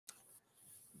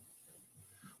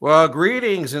Well,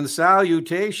 greetings and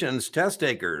salutations, test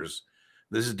takers.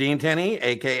 This is Dean Tenney,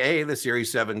 aka the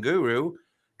Series 7 Guru,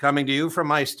 coming to you from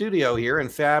my studio here in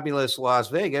fabulous Las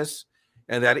Vegas.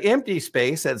 And that empty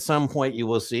space, at some point you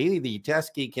will see the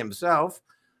Test Geek himself,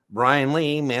 Brian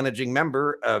Lee, managing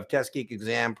member of Test Geek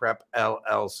Exam Prep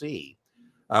LLC.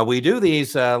 We do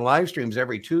these live streams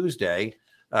every Tuesday.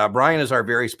 Brian is our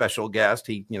very special guest.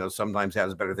 He, sometimes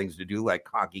has better things to do, like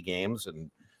hockey games and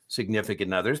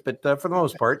significant others, but for the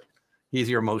most part, he's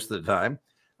here most of the time.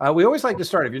 We always like to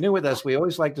start, if you're new with us, we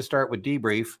always like to start with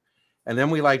debrief, and then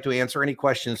we like to answer any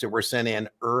questions that were sent in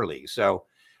early. So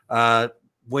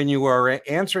when you are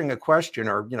answering a question,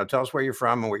 or tell us where you're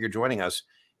from and where you're joining us,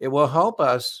 it will help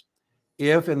us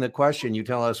if in the question you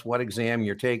tell us what exam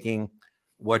you're taking,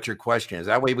 what your question is.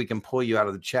 That way we can pull you out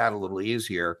of the chat a little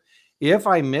easier. If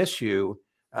I miss you,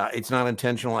 it's not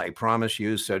intentional, I promise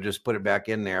you, so just put it back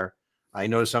in there. I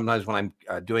know sometimes when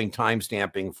I'm doing time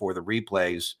stamping for the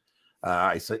replays,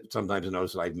 I sometimes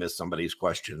notice that I've missed somebody's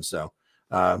question. So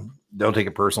don't take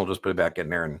it personal, just put it back in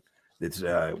there, and it's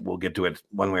we'll get to it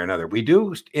one way or another. We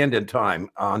do end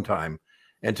on time.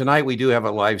 And tonight we do have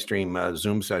a live stream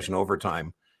Zoom session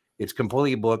overtime. It's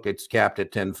completely booked. It's capped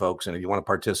at 10 folks. And if you want to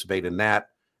participate in that,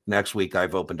 next week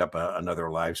I've opened up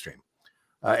another live stream.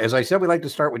 As I said, we like to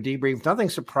start with debrief. Nothing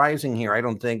surprising here, I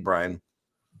don't think, Brian.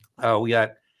 We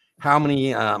got how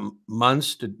many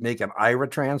months to make an IRA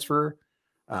transfer?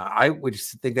 I would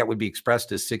think that would be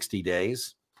expressed as 60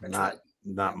 days,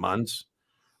 not months.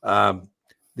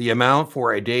 The amount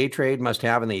for a day trade must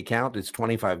have in the account is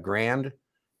 25 grand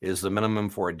is the minimum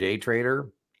for a day trader.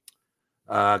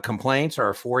 Complaints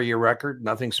are a 4-year record.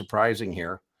 Nothing surprising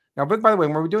here. Now, but by the way,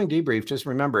 when we're doing debrief, just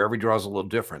remember every draw is a little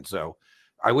different. So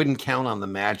I wouldn't count on the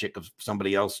magic of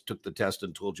somebody else took the test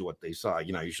and told you what they saw.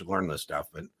 You should learn this stuff.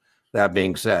 But that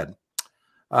being said,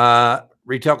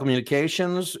 retail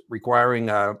communications requiring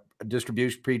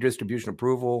pre-distribution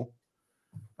approval.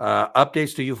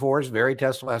 Updates to U4s, very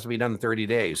testable, has to be done in 30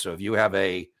 days. So if you have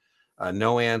a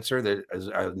no answer that is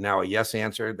now a yes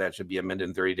answer, that should be amended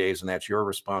in 30 days, and that's your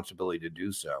responsibility to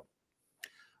do so.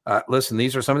 Listen,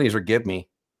 some of these are give me's.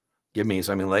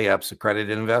 I mean, layups,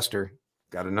 accredited investor.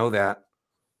 Got to know that.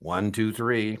 1, 2,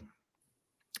 3.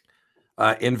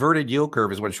 Inverted yield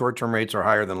curve is when short-term rates are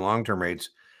higher than long-term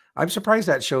rates. I'm surprised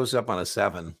that shows up on a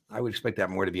 7. I would expect that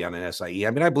more to be on an SIE.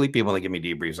 I mean, I believe people that give me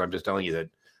debriefs. I'm just telling you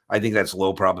that I think that's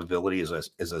low probability is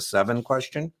a 7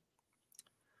 question.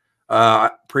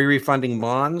 Pre-refunding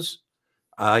bonds.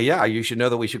 Yeah, you should know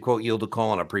that we should quote yield to call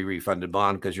on a pre-refunded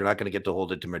bond because you're not going to get to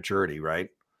hold it to maturity, right?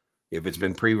 If it's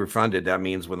been pre-refunded, that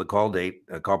means when the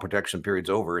call protection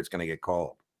period's over, it's going to get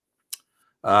called.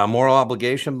 Moral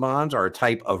obligation bonds are a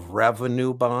type of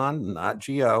revenue bond, not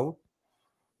GO.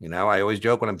 I always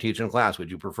joke when I'm teaching class, would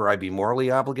you prefer I be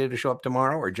morally obligated to show up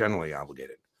tomorrow or generally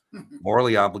obligated?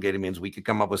 Morally obligated means we could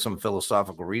come up with some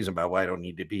philosophical reason about why I don't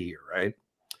need to be here, right?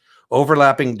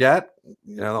 Overlapping debt.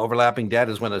 Overlapping debt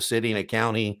is when a city and a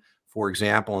county, for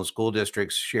example, and school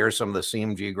districts share some of the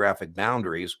same geographic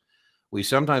boundaries. We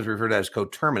sometimes refer to that as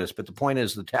coterminous, but the point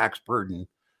is the tax burden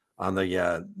on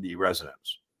the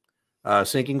residents.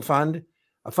 Sinking fund.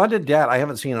 A funded debt I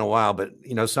haven't seen in a while, but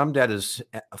some debt is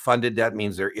a funded debt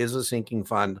means there is a sinking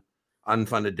fund.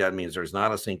 Unfunded debt means there's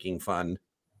not a sinking fund.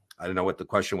 I don't know what the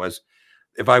question was.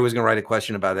 If I was going to write a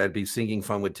question about that, it'd be sinking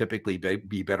fund would typically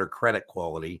be better credit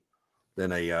quality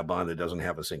than a bond that doesn't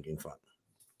have a sinking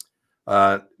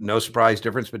fund. No surprise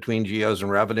difference between GOs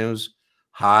and revenues.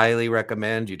 Highly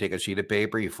recommend you take a sheet of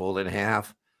paper, you fold it in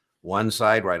half. One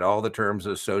side, write all the terms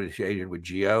associated with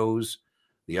GOs.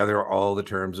 The other, all the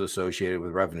terms associated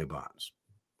with revenue bonds.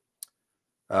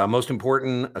 Most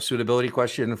important, a suitability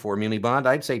question for a muni bond,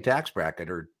 I'd say tax bracket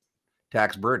or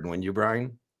tax burden. Wouldn't you,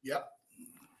 Brian? Yep.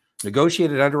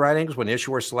 Negotiated underwritings when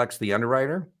issuer selects the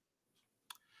underwriter.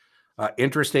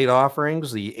 Interstate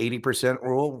offerings, the 80%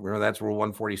 rule. Remember, that's Rule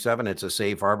 147. It's a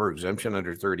safe harbor exemption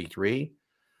under 33.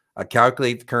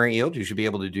 Calculate the current yield. You should be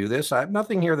able to do this. I have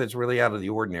nothing here that's really out of the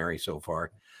ordinary so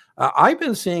far. I've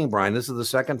been seeing, Brian, this is the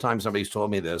second time somebody's told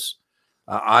me this.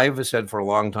 I've said for a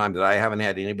long time that I haven't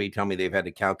had anybody tell me they've had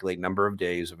to calculate number of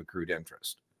days of accrued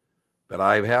interest. But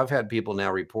I have had people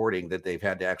now reporting that they've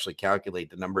had to actually calculate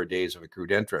the number of days of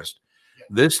accrued interest. Yeah.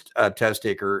 This test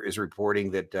taker is reporting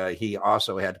that he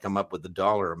also had to come up with the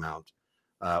dollar amount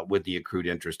with the accrued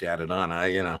interest added on.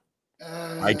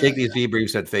 I take these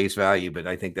debriefs at face value, but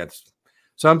I think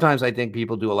sometimes I think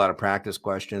people do a lot of practice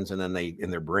questions and then in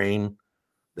their brain,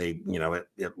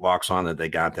 it locks on that they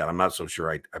got that. I'm not so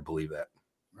sure I believe that.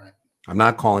 Right. I'm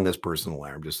not calling this personal.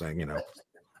 I'm just saying,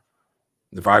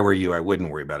 if I were you, I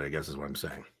wouldn't worry about it, I guess is what I'm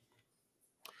saying.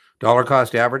 Dollar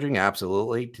cost averaging,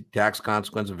 absolutely. Tax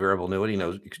consequence of variable annuity,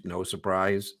 no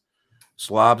surprise.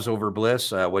 Slobs over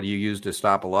bliss, what do you use to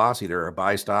stop a loss? Either a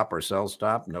buy stop or sell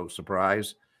stop, no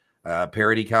surprise.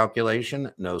 Parity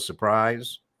calculation, no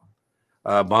surprise.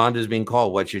 Bond is being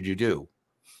called, what should you do?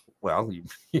 Well,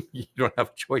 you don't have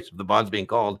a choice. If the bond's being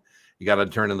called, you got to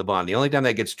turn in the bond. The only time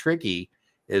that gets tricky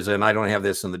is, and I don't have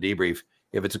this in the debrief,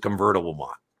 if it's a convertible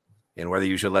bond, and whether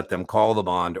you should let them call the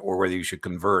bond or whether you should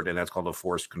convert, and that's called a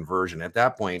forced conversion. At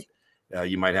that point,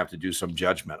 you might have to do some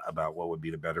judgment about what would be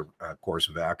the better course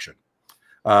of action.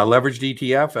 Leveraged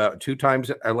ETF, 2 times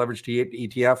leveraged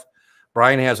ETF.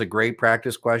 Brian has a great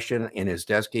practice question in his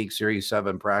Desk Geek Series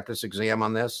 7 practice exam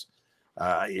on this.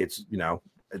 It's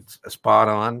spot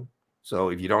on. So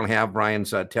if you don't have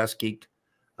Brian's Test Geek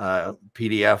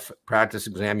PDF practice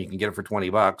exam, you can get it for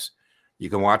 $20. You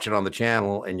can watch it on the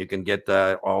channel and you can get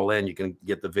the all in. You can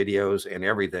get the videos and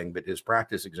everything. But his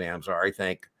practice exams are, I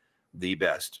think, the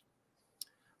best.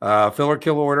 Fill or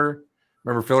kill order.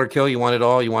 Remember, fill or kill. You want it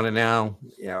all. You want it now.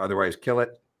 Yeah. Otherwise, kill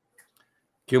it.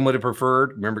 Cumulative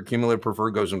preferred. Remember, cumulative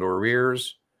preferred goes into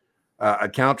arrears.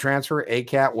 Account transfer.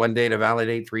 ACAT, 1 day to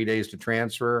validate, 3 days to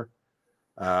transfer.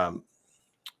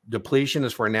 Depletion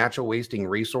is for a natural wasting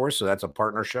resource, so that's a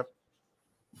partnership.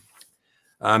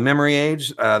 Memory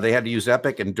aids, they had to use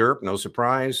Epic and DERP, no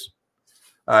surprise.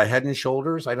 Head and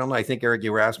shoulders, I don't know. I think, Eric,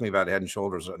 you were asking me about head and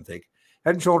shoulders. I think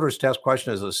head and shoulders test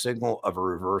question is a signal of a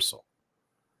reversal.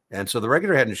 And so the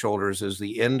regular head and shoulders is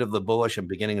the end of the bullish and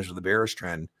beginnings of the bearish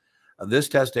trend. This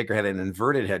test taker had an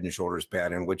inverted head and shoulders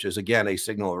pattern, which is, again, a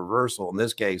signal of reversal. In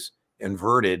this case,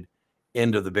 inverted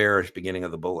end of the bearish, beginning of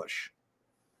the bullish.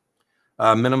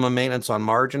 Minimum maintenance on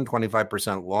margin,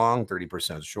 25% long,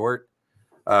 30% short.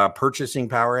 Purchasing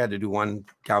power, had to do one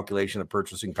calculation of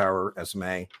purchasing power,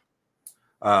 SMA.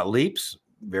 Leaps,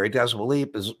 very testable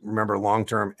leap is, remember,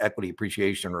 long-term equity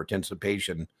appreciation or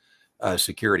anticipation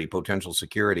security, potential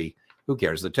security. Who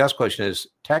cares? The test question is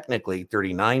technically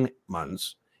 39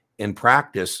 months. In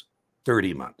practice,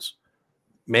 30 months.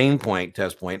 Main point,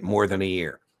 test point, more than a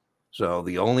year. So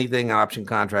the only thing option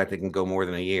contract that can go more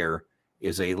than a year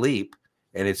is a leap.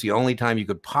 And it's the only time you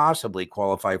could possibly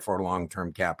qualify for a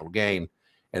long-term capital gain.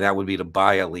 And that would be to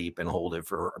buy a leap and hold it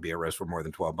for, or be at risk for more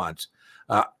than 12 months.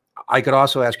 I could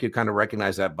also ask you to kind of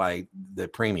recognize that by the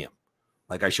premium.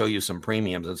 Like I show you some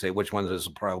premiums and say, which ones is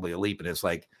probably a leap? And it's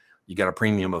like, you got a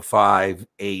premium of 5,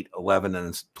 8, 11, and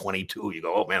it's 22. You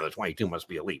go, oh man, the 22 must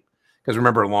be a leap. Because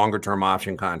remember, longer-term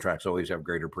option contracts always have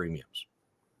greater premiums.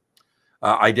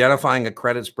 Identifying a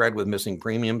credit spread with missing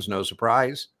premiums, no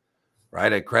surprise,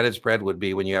 right? A credit spread would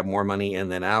be when you have more money in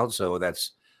than out. So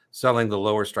that's selling the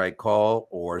lower strike call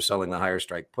or selling the higher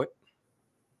strike put.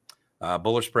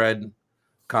 Bullish spread,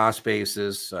 cost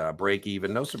basis, break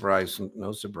even, no surprise,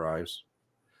 no surprise.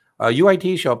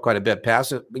 UIT show up quite a bit.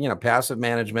 Passive, passive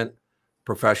management,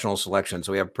 professional selection.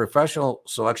 So we have professional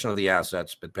selection of the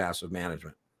assets, but passive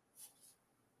management.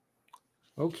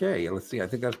 Okay, let's see. I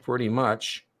think that's pretty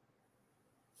much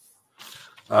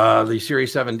the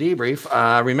Series 7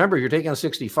 debrief. Remember, you're taking a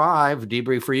 65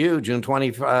 debrief for you, June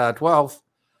 12th.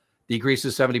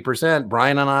 Decreases 70%.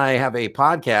 Brian and I have a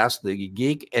podcast, the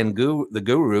Geek and the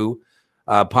Guru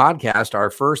podcast. Our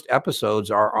first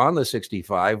episodes are on the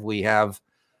 65. We have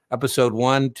episode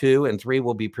 1, 2, and 3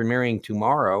 will be premiering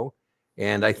tomorrow.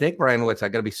 And I think, Brian, what's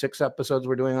that going to be 6 episodes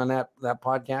we're doing on that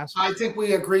podcast? I think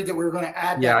we agreed that we were going to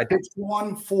add that next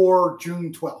one for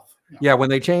June 12th. Yeah, when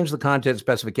they change the content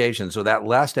specifications. So that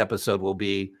last episode will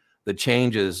be the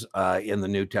changes in the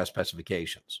new test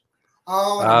specifications.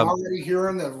 Oh, and I'm already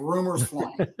hearing the rumors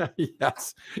flying.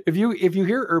 Yes. If you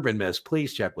hear urban myths,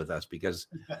 please check with us because,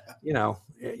 you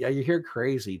hear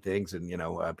crazy things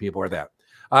and, people are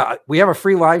that. We have a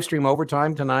free live stream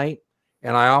overtime tonight.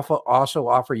 And I also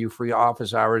offer you free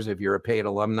office hours if you're a paid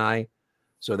alumni.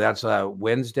 So that's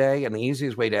Wednesday. And the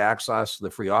easiest way to access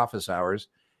the free office hours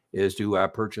is to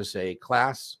purchase a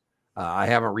class. I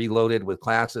haven't reloaded with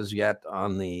classes yet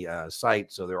on the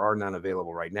site, so there are none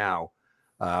available right now.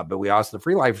 But we also, the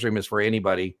free live stream is for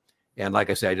anybody. And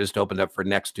like I said, I just opened up for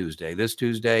next Tuesday. This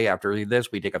Tuesday, after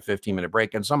this, we take a 15-minute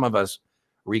break. And some of us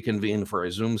reconvene for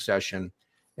a Zoom session.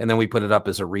 And then we put it up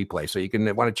as a replay. So you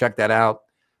can want to check that out.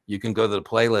 You can go to the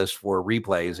playlist for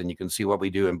replays, and you can see what we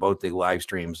do in both the live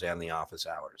streams and the office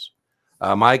hours.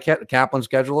 My Kaplan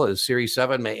schedule is Series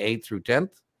 7, May 8th through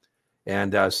 10th,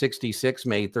 and 66,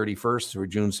 May 31st through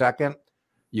June 2nd.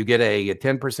 You get a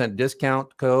 10%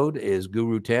 discount code is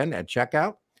Guru10 at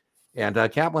checkout. And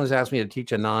Kaplan has asked me to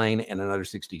teach a 9 and another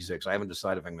 66. I haven't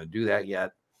decided if I'm going to do that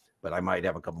yet, but I might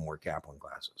have a couple more Kaplan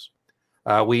classes.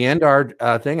 We end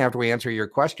our thing after we answer your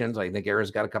questions. I think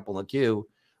Era's got a couple in the queue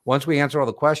Once we answer all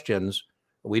the questions,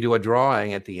 we do a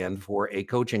drawing at the end for a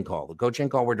coaching call. The coaching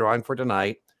call we're drawing for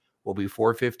tonight will be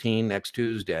 4:15 next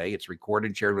Tuesday. It's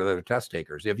recorded, shared with other test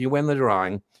takers. If you win the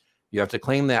drawing, you have to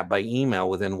claim that by email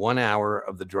within 1 hour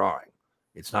of the drawing.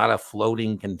 It's not a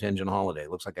floating contingent holiday.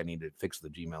 It looks like I need to fix the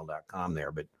gmail.com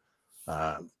there, but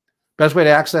best way to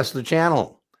access the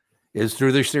channel is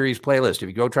through the series playlist. If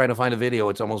you go try to find a video,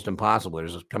 it's almost impossible.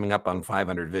 There's coming up on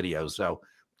 500 videos. So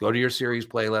go to your series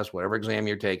playlist, whatever exam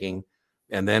you're taking,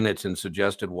 and then it's in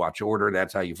suggested watch order.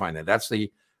 That's how you find it. That's the,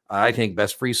 I think,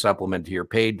 best free supplement to your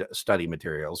paid study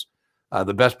materials.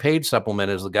 The best paid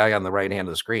supplement is the guy on the right hand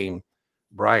of the screen,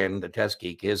 Brian, the test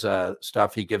geek. His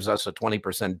stuff, he gives us a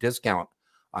 20% discount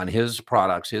on his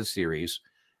products, his series.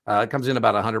 It comes in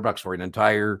about $100 for an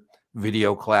entire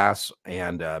video class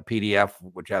and PDF,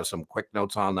 which has some quick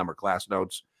notes on them or class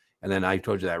notes. And then I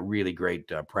told you that really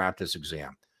great practice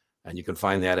exam. And you can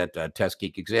find that at Test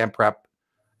Geek Exam Prep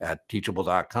at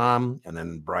teachable.com, and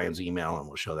then Brian's email, and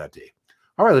we'll show that to you.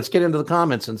 All right, let's get into the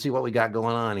comments and see what we got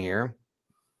going on here.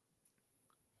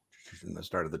 Let's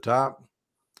start at the top.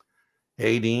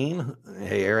 Hey, Dean.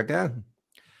 Hey, Erica.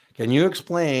 Can you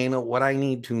explain what I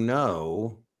need to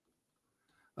know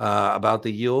about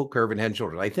the yield curve and head and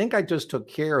shoulders? I think I just took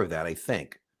care of that, I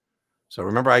think. So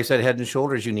remember I said head and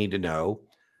shoulders, you need to know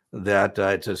that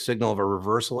it's a signal of a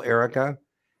reversal, Erica.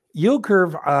 Yield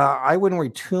curve, I wouldn't worry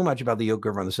too much about the yield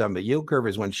curve on the 7, but yield curve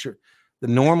is when the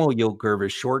normal yield curve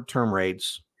is short-term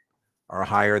rates are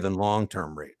higher than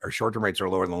long-term rate, or short-term rates are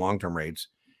lower than long-term rates.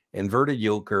 Inverted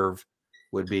yield curve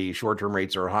would be short-term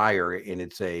rates are higher, and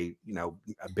it's a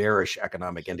bearish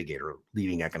economic indicator,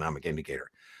 leading economic indicator.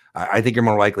 I think you're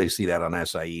more likely to see that on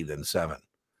SIE than 7.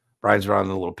 Brian's drawing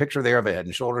a little picture there of a head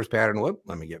and shoulders pattern. Whoop,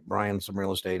 let me get Brian some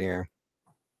real estate here.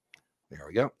 There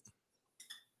we go.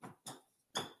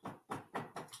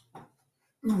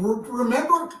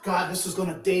 Remember, God, this is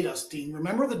going to date us, Dean.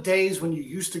 Remember the days when you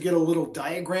used to get a little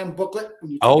diagram booklet?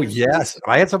 Oh, yes.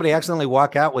 I had somebody accidentally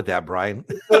walk out with that, Brian.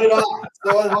 So did I.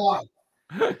 So did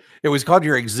I. It was called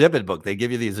your exhibit book. They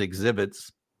give you these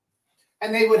exhibits.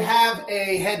 And they would have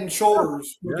a head and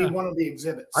shoulders would be one of the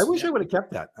exhibits. I wish I would have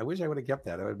kept that. I wish I would have kept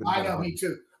that. I know, me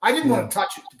too. I didn't want to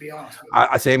touch it, to be honest with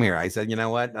you. Same here. I said, you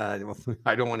know what? I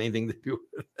don't want anything to do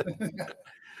with it.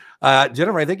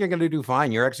 Jennifer, I think you're going to do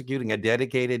fine. You're executing a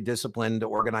dedicated, disciplined,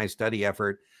 organized study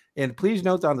effort. And please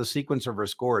note on the sequence of her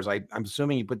scores, I'm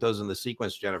assuming you put those in the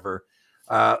sequence, Jennifer.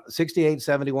 68,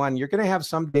 71, you're going to have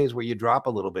some days where you drop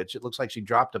a little bit. It looks like she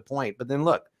dropped a point, but then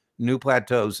look, new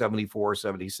plateau, 74,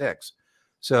 76.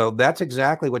 So that's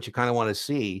exactly what you kind of want to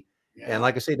see. Yeah. And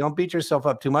like I say, don't beat yourself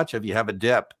up too much if you have a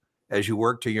dip as you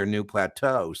work to your new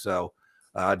plateau. So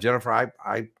Jennifer,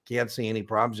 I can't see any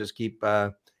problems. Just keep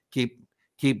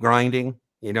grinding.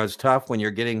 You know, it's tough when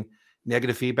you're getting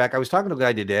negative feedback. I was talking to a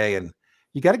guy today, and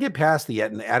you got to get past the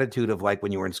attitude of like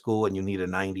when you were in school and you need a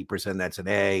 90%, that's an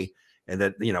A, and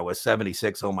that, you know, a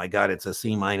 76, oh my God, it's a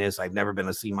C minus. I've never been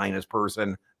a C minus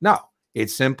person. No,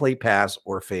 it's simply pass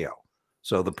or fail.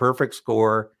 So the perfect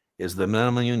score is the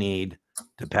minimum you need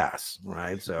to pass,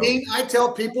 right? So I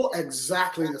tell people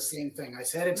exactly the same thing. I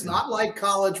said, it's not like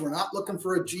college. We're not looking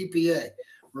for a GPA.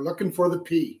 We're looking for the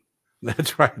P.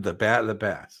 That's right. The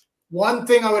pass. One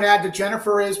thing I would add to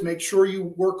Jennifer is make sure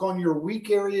you work on your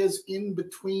weak areas in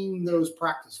between those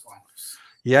practice finals.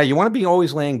 Yeah, you want to be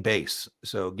always laying base.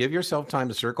 So give yourself time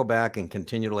to circle back and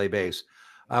continue to lay base.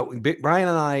 Brian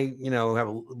and I, you know, have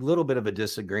a little bit of a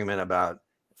disagreement about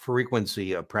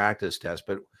frequency of practice tests,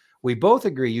 but we both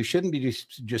agree you shouldn't be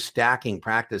just stacking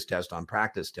practice test on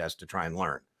practice test to try and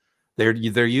learn. They're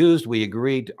used, we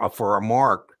agreed, for a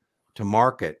mark to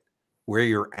market where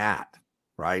you're at,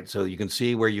 right? So you can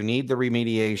see where you need the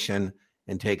remediation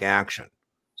and take action.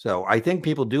 So I think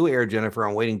people do err, Jennifer,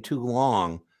 on waiting too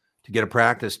long to get a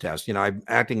practice test. You know, I'm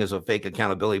acting as a fake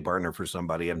accountability partner for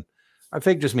somebody, and a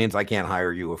fake just means I can't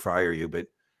hire you or fire you. But,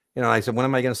 you know, I said, when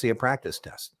am I going to see a practice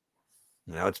test?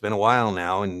 You know, it's been a while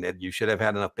now, and you should have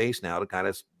had enough base now to kind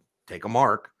of take a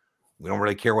mark. We don't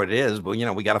really care what it is, but, you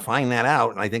know, we got to find that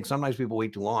out. And I think sometimes people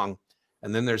wait too long,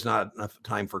 and then there's not enough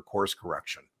time for course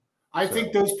correction. I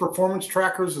think those performance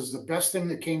trackers is the best thing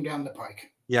that came down the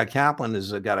pike. Yeah, Kaplan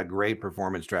has got a great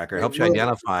performance tracker. It helps you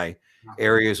identify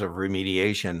areas of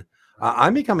remediation.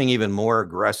 I'm becoming even more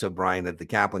aggressive, Brian, that the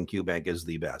Kaplan QBank is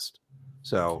the best.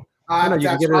 So you know, you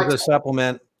can get it as a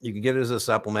supplement. You can get it as a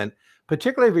supplement,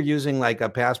 particularly if you're using like a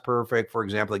Past Perfect, for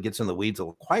example. It gets in the weeds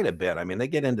quite a bit. I mean, they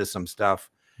get into some stuff.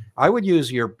 I would use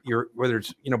your whether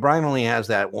it's, you know, Brian only has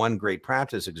that one great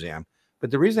practice exam,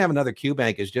 but the reason I have another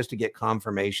QBank is just to get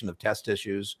confirmation of test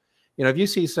issues. You know, if you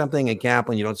see something in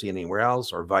Kaplan you don't see anywhere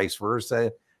else, or vice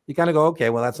versa, you kind of go, okay,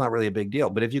 well, that's not really a big deal.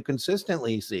 But if you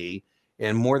consistently see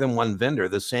in more than one vendor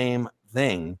the same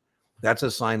thing, that's a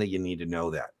sign that you need to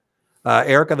know that.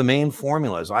 Erica, the main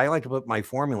formulas, I like to put my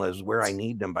formulas where I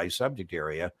need them by subject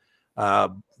area.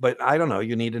 But I don't know,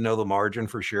 you need to know the margin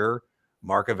for sure.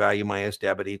 Market value minus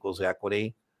debit equals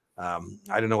equity. I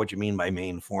don't know what you mean by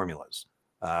main formulas.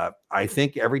 I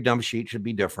think every dump sheet should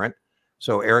be different.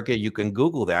 So Erica, you can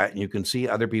Google that and you can see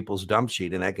other people's dump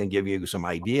sheet and that can give you some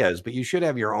ideas, but you should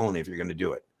have your own if you're going to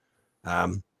do it.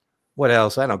 What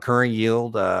else? I don't know, current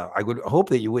yield. I would hope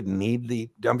that you wouldn't need the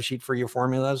dump sheet for your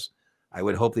formulas. I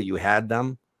would hope that you had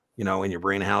them, you know, in your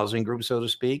brain housing group, so to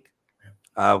speak.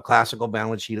 Classical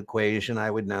balance sheet equation,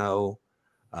 I would know.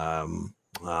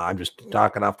 I'm just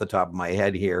talking off the top of my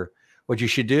head here. What you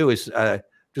should do is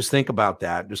just think about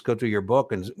that. Just go through your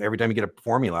book, and every time you get a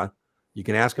formula, you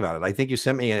can ask about it. I think you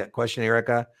sent me a question,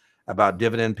 Erica, about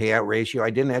dividend payout ratio. I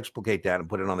didn't explicate that and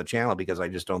put it on the channel because I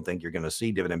just don't think you're going to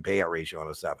see dividend payout ratio on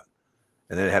a 7.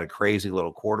 And then it had a crazy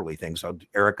little quarterly thing. So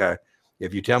Erica,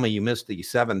 if you tell me you missed the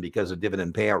 7 because of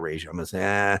dividend payout ratio, I'm going to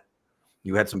say,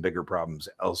 you had some bigger problems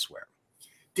elsewhere.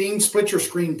 Dean, split your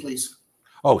screen, please.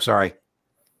 Oh, sorry.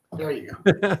 There you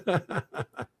go.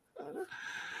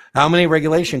 How many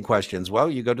regulation questions? Well,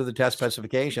 you go to the test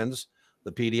specifications,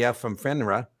 the PDF from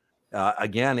FINRA.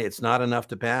 Again, it's not enough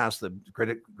to pass. The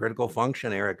critical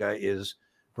function, Erica, is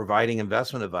providing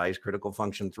investment advice, critical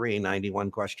function 3,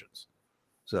 91 questions.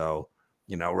 So,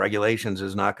 you know, regulations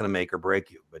is not going to make or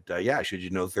break you. But yeah, should you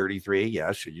know 33?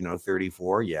 Yes. Should you know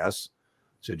 34? Yes.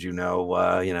 Should you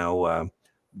know,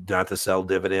 not to sell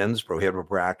dividends, prohibitable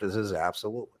practices?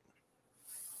 Absolutely.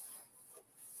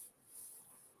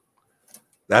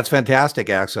 That's fantastic,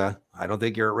 AXA. I don't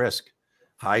think you're at risk.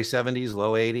 High 70s,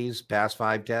 low 80s, past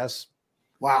 5 tests.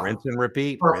 Wow. Rinse and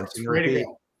repeat. Perfect. Rinse and repeat.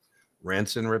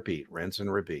 Rinse and repeat. Rinse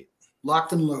and repeat.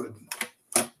 Locked and loaded.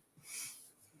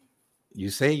 You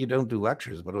say you don't do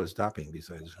lectures. What was stopping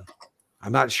besides?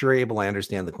 I'm not sure I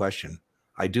understand the question.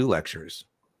 I do lectures.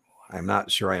 I'm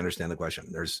not sure I understand the question.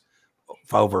 There's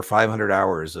over 500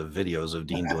 hours of videos of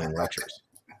Dean doing lectures.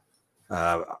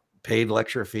 Paid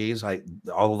lecture fees.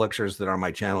 All the lectures that are on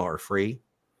my channel are free.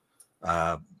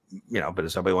 You know, but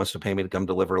if somebody wants to pay me to come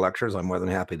deliver lectures, I'm more than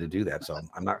happy to do that. So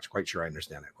I'm not quite sure I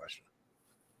understand that question.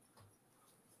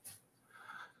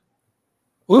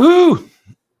 Woohoo!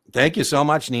 Thank you so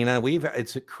much, Nina.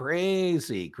 It's a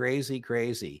crazy, crazy,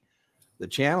 crazy. The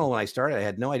channel, when I started, I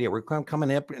had no idea. We're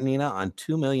coming up, Nina, on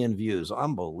 2 million views.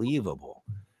 Unbelievable.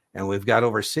 And we've got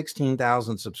over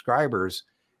 16,000 subscribers.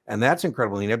 And that's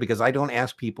incredible, Nina, because I don't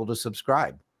ask people to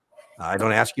subscribe. I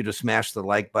don't ask you to smash the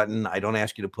like button. I don't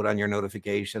ask you to put on your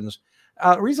notifications.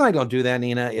 The reason I don't do that,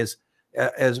 Nina, is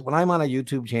when I'm on a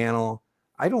YouTube channel,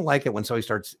 I don't like it when somebody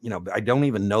starts, you know, I don't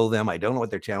even know them. I don't know what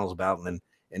their channel's about. And then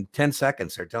in 10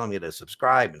 seconds, they're telling me to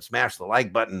subscribe and smash the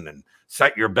like button and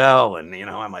set your bell. And, you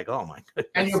know, I'm like, oh my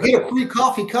goodness. And you'll get a free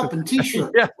coffee cup and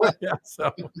t-shirt. Yeah.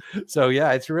 So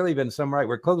yeah, it's really been some right.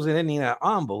 We're closing in, Nina,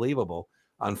 unbelievable,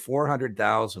 on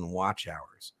 400,000 watch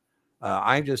hours.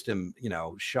 I just am, you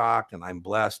know, shocked, and I'm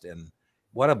blessed. And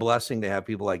what a blessing to have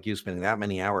people like you spending that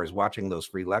many hours watching those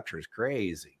free lectures.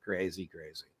 Crazy, crazy,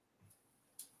 crazy.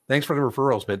 Thanks for the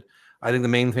referrals. But I think the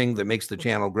main thing that makes the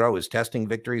channel grow is testing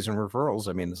victories and referrals.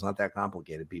 I mean, it's not that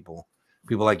complicated. People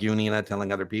like you, Nina,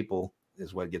 telling other people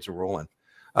is what gets it rolling.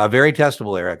 Very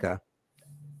testable, Erica.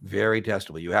 Very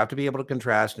testable. You have to be able to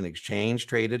contrast an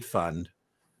exchange-traded fund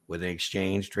with an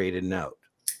exchange-traded note.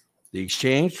 The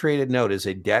exchange-traded note is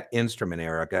a debt instrument,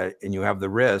 Erica, and you have the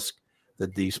risk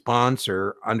that the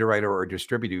sponsor, underwriter, or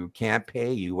distributor can't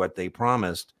pay you what they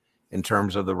promised in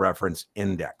terms of the reference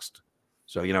indexed.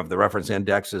 So, you know, if the reference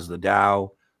index is the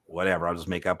Dow, whatever, I'll just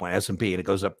make up my S&P, and it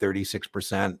goes up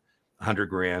 36%, 100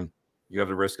 grand, you have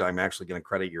the risk that I'm actually going to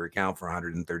credit your account for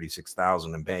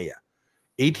 136,000 and pay you.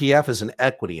 ETF is an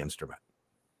equity instrument.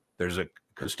 There's a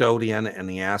custodian, and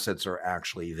the assets are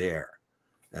actually there.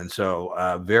 And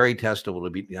so very testable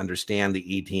to understand the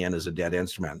ETN as a debt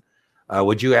instrument.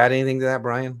 Would you add anything to that,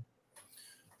 Brian?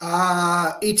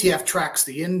 ETF tracks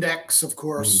the index, of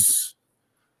course.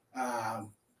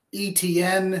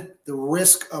 ETN, the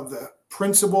risk of the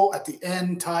principal at the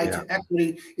end tied to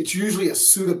equity. It's usually a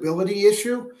suitability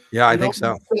issue. Yeah, I think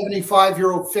so.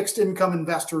 75-year-old fixed income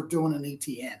investor doing an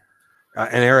ETN.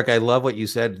 And Eric, I love what you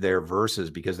said there, versus,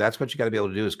 because that's what you got to be able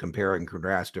to do is compare and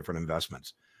contrast different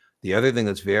investments. The other thing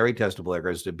that's very testable,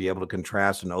 Eric, is to be able to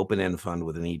contrast an open-end fund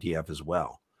with an ETF as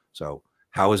well. So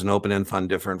how is an open-end fund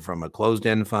different from a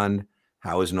closed-end fund?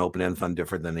 How is an open-end fund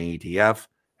different than an ETF?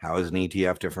 How is an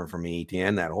ETF different from an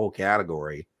ETN? That whole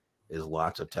category is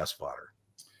lots of test fodder.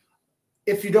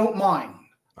 If you don't mind,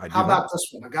 how about this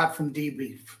one I got from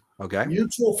debrief? Okay.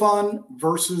 Mutual fund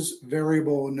versus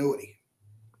variable annuity.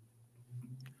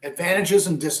 Advantages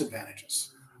and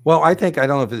disadvantages. Well, I don't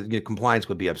know if compliance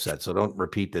would be upset, so don't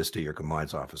repeat this to your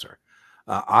compliance officer.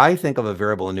 I think of a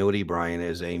variable annuity, Brian,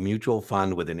 as a mutual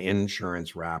fund with an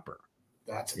insurance wrapper.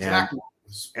 That's exactly what it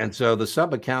is. And so the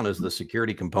sub account is the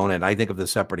security component. I think of the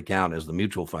separate account as the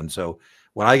mutual fund. So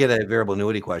when I get a variable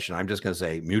annuity question, I'm just going to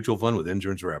say mutual fund with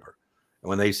insurance wrapper. And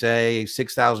when they say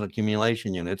 6,000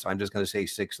 accumulation units, I'm just going to say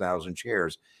 6,000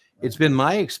 shares. It's been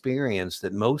my experience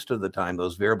that most of the time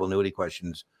those variable annuity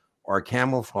questions are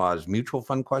camouflage mutual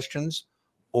fund questions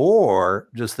or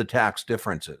just the tax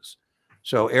differences.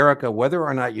 So, Erica, whether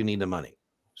or not you need the money.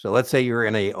 So let's say you're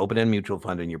in a open-end mutual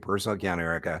fund in your personal account,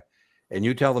 Erica, and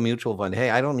you tell the mutual fund,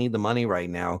 hey, I don't need the money right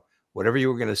now. Whatever you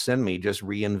were going to send me, just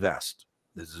reinvest.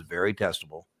 This is very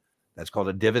testable. That's called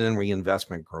a dividend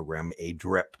reinvestment program, a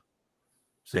DRIP.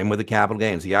 Same with the capital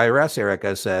gains. The IRS,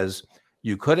 Erica, says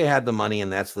you could have had the money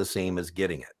and that's the same as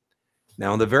getting it.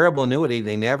 Now, in the variable annuity,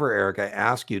 they never, Erica,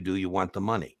 ask you, do you want the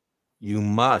money? You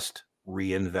must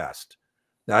reinvest.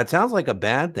 Now, it sounds like a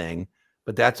bad thing,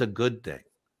 but that's a good thing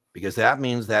because that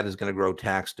means that is going to grow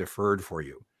tax deferred for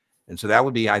you. And so that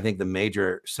would be, I think, the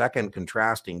major second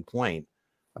contrasting point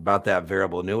about that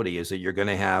variable annuity is that you're going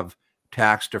to have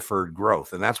tax deferred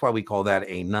growth. And that's why we call that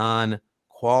a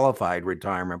non-qualified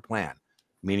retirement plan,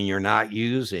 meaning you're not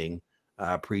using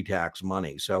pre-tax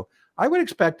money. So I would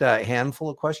expect a handful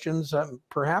of questions,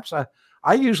 perhaps.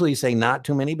 I usually say not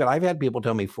too many, but I've had people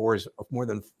tell me more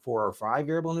than 4 or 5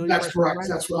 variable annuity. That's correct. Right?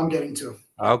 That's what I'm getting to.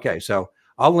 Okay, so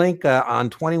I'll link on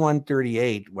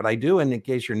 2138. What I do, in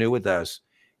case you're new with us,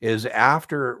 is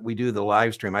after we do the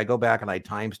live stream, I go back and I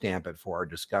timestamp it for our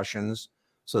discussions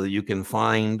so that you can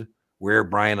find where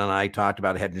Brian and I talked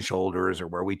about Head and Shoulders or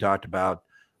where we talked about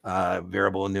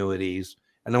variable annuities.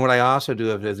 And then what I also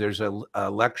do is there's a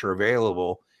lecture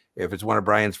available. If it's one of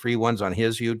Brian's free ones on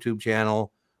his YouTube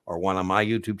channel or one on my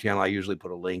YouTube channel, I usually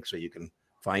put a link so you can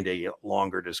find a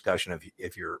longer discussion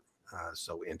if you're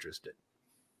so interested.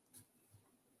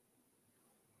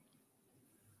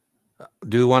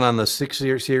 Do one on the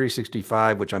Series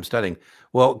 65, which I'm studying.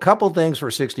 Well, a couple things for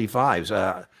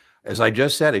 65s. As I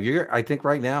just said, I think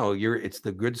right now it's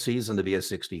the good season to be a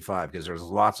 65 because there's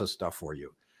lots of stuff for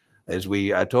you. As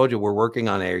I told you, we're working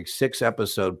on a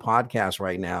 6-episode podcast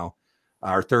right now.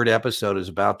 Our 3rd episode is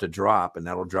about to drop, and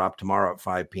that'll drop tomorrow at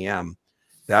 5 p.m.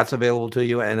 That's available to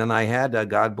you. And then I had,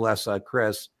 God bless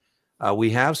Chris,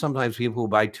 we have sometimes people who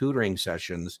buy tutoring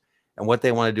sessions, and what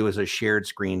they want to do is a shared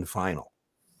screen final.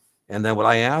 And then what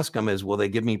I ask them is, will they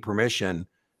give me permission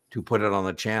to put it on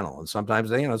the channel? And sometimes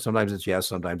sometimes it's yes,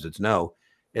 sometimes it's no.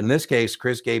 In this case,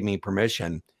 Chris gave me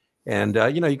permission. And,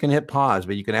 you can hit pause,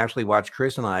 but you can actually watch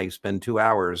Chris and I spend 2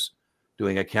 hours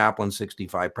doing a Kaplan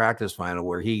 65 practice final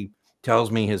where he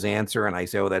tells me his answer. And I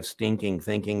say, oh, that's stinking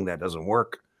thinking. That doesn't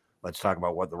work. Let's talk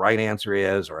about what the right answer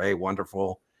is. Or, hey,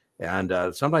 wonderful. And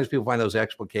sometimes people find those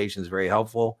explications very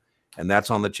helpful. And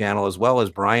that's on the channel, as well as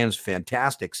Brian's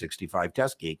fantastic 65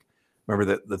 Test Geek.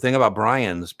 Remember, the thing about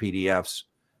Brian's PDFs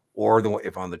or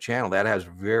if on the channel, that has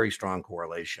very strong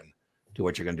correlation to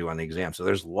what you're going to do on the exam. So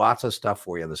there's lots of stuff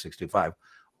for you on the 65.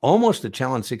 Almost the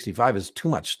challenge 65 is too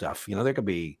much stuff. There could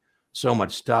be so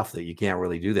much stuff that you can't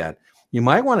really do that. You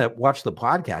might want to watch the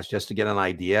podcast just to get an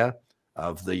idea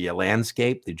of the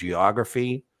landscape, the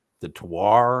geography, the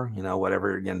terroir,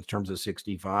 whatever, again, in terms of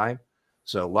 65.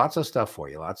 So lots of stuff for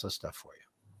you, lots of stuff for you.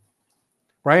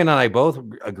 Brian and I both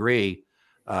agree,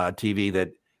 TV,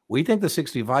 that we think the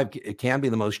 65 it can be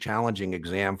the most challenging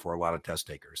exam for a lot of test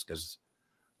takers because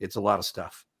it's a lot of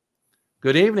stuff.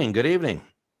 Good evening. Good evening.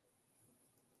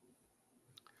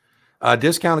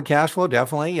 Discounted cash flow,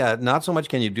 definitely. Not so much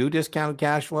can you do discounted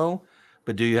cash flow,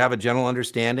 but do you have a general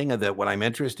understanding of that? What I'm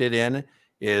interested in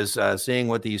is seeing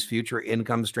what these future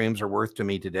income streams are worth to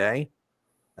me today.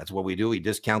 That's what we do. We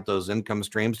discount those income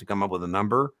streams to come up with a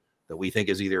number that we think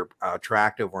is either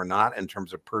attractive or not in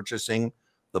terms of purchasing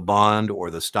the bond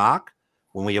or the stock.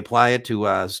 When we apply it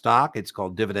to stock, it's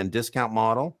called dividend discount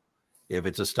model. If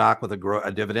it's a stock with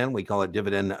a dividend, we call it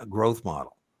dividend growth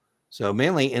model. So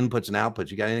mainly inputs and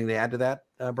outputs. You got anything to add to that,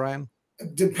 Brian?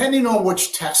 Depending on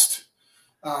which test,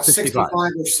 65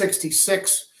 or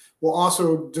 66 will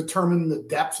also determine the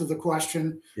depth of the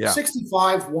question. Yeah.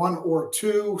 65, 1 or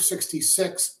 2,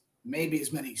 66, maybe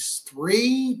as many as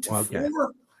 3 to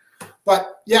 4.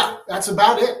 But yeah, that's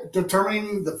about it.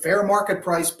 Determining the fair market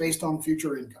price based on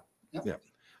future income. Yep. Yeah.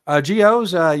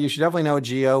 GOs, you should definitely know a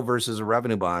GO versus a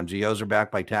revenue bond. GOs are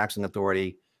backed by taxing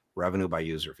authority, revenue by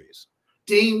user fees.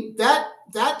 Dean, that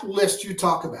that list you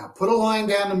talk about, put a line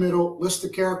down the middle, list the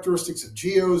characteristics of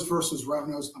geos versus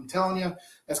revenues. I'm telling you,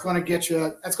 that's going to get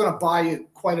you, that's going to buy you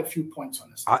quite a few points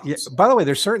on this. Yeah, by the way,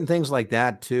 there's certain things like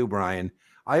that too, Brian.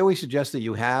 I always suggest that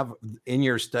you have in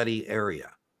your study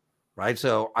area, right?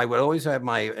 So I would always have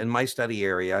in my study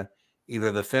area,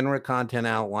 either the FINRA content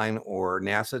outline or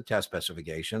NASA test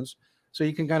specifications. So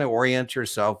you can kind of orient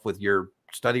yourself with your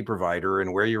study provider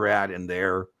and where you're at in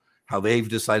there, how they've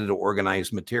decided to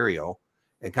organize material,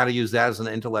 and kind of use that as an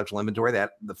intellectual inventory,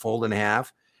 that the fold in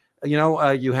half. You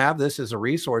know, you have this as a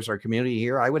resource, our community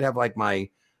here. I would have like my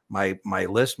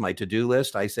list, my to-do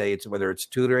list. I say it's whether it's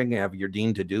tutoring, you have your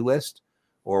Dean to-do list,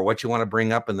 or what you want to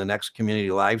bring up in the next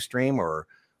community live stream or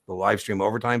the live stream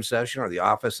overtime session or the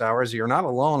office hours. You're not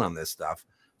alone on this stuff.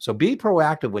 So be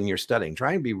proactive when you're studying.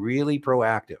 Try and be really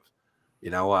proactive. You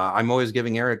know, I'm always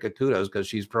giving Erica kudos because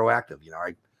she's proactive. You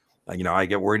know, I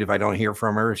get worried if I don't hear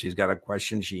from her. If she's got a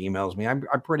question, she emails me. I'm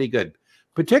pretty good,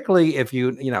 particularly if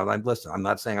you know, listen, I'm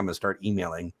not saying I'm going to start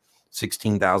emailing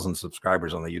 16,000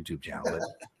 subscribers on the YouTube channel, but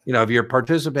you know, if you're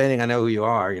participating, I know who you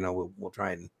are. You know, we'll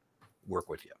try and work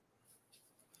with you.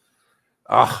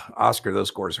 Oh, Oscar, those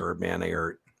scores hurt, man. They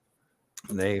hurt.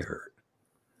 They hurt.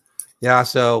 Yeah.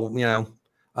 So, you know,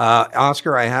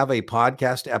 Oscar, I have a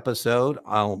podcast episode.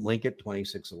 I'll link it,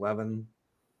 2611.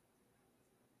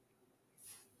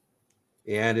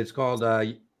 And it's called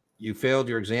You Failed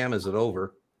Your Exam. Is it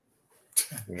over?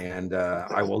 And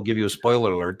I will give you a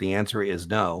spoiler alert. The answer is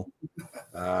no.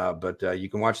 But you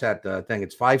can watch that thing.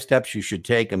 It's 5 steps you should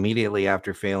take immediately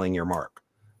after failing your mark,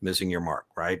 missing your mark,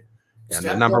 right? And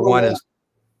the number one is,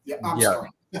 sorry.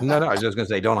 No, I was just going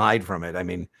to say, don't hide from it. I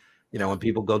mean, you know, when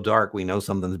people go dark, we know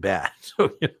something's bad.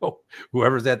 So, you know,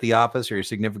 whoever's at the office or your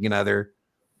significant other,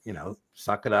 you know,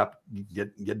 suck it up,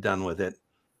 get done with it,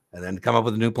 and then come up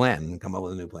with a new plan.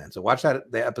 So watch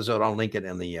the episode. I'll link it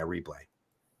in the replay.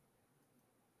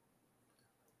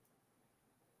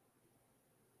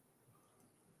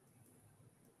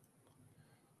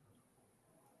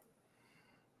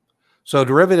 So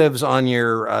derivatives on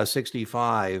your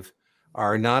 65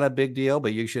 are not a big deal,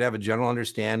 but you should have a general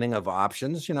understanding of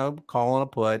options, you know, call and a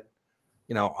put,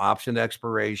 you know, option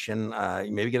expiration,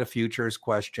 maybe get a futures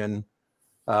question.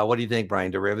 What do you think, Brian,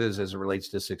 derivatives as it relates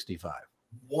to 65?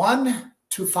 1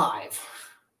 to 5.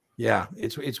 Yeah,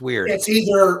 it's weird. It's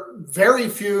either very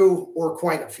few or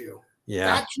quite a few. Yeah.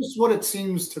 That's just what it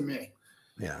seems to me.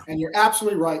 Yeah. And you're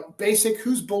absolutely right. Basic,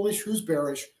 who's bullish, who's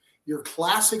bearish, your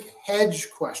classic hedge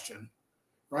question,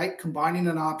 right? Combining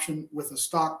an option with a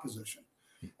stock position.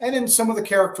 And then some of the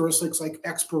characteristics like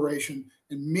expiration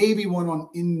and maybe one on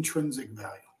intrinsic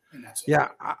value. And that's it. Yeah,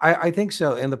 I think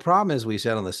so. And the problem is we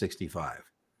said on the 65,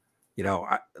 you know,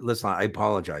 listen, I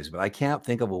apologize, but I can't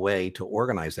think of a way to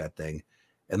organize that thing.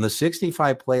 And the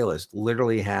 65 playlist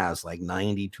literally has like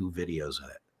 92 videos in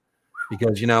it.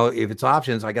 Because, you know, if it's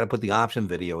options, I got to put the option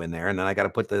video in there. And then I got to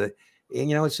put and,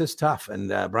 you know, it's just tough. And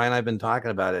Brian and I have been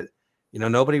talking about it. You know,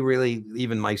 nobody really,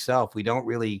 even myself, we don't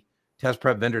really test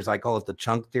prep vendors. I call it the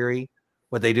chunk theory.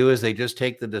 What they do is they just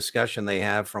take the discussion they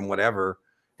have from whatever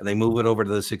and they move it over to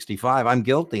the 65. I'm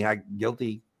guilty.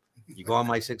 You go on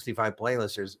my 65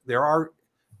 playlist. There are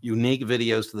unique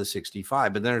videos to the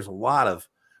 65, but then there's a lot of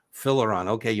filler on.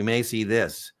 Okay, you may see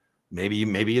this. Maybe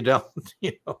you don't.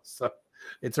 You know, so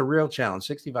it's a real challenge.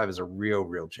 65 is a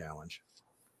real challenge.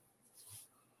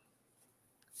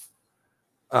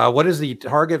 What is the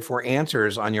target for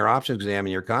answers on your options exam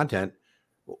and your content?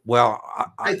 Well,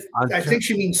 I think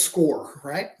she means score,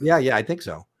 right? Yeah, I think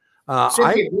so. It's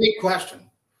a great question.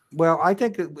 Well, I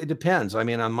think it depends. I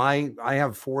mean, I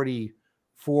have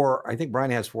 44. I think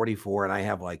Brian has 44, and I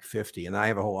have like 50, and I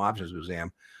have a whole options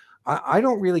exam. I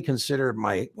don't really consider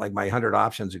my 100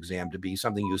 options exam to be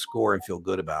something you score and feel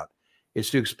good about. It's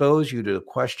to expose you to the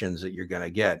questions that you're going to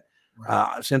get.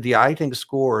 Right. Cynthia, I think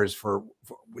scores for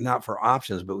not for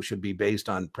options, but should be based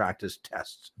on practice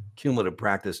tests, cumulative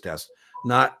practice tests,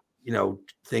 not, you know,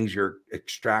 things you're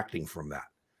extracting from that.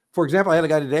 For example, I had a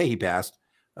guy today, he passed.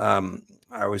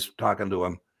 I was talking to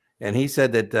him, and he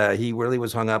said that he really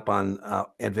was hung up on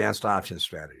advanced option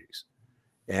strategies.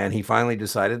 And he finally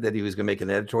decided that he was going to make an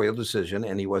editorial decision,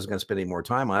 and he wasn't going to spend any more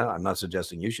time on it. I'm not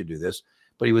suggesting you should do this,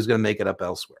 but he was going to make it up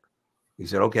elsewhere. He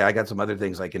said, okay, I got some other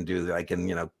things I can do that I can,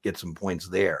 you know, get some points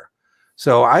there.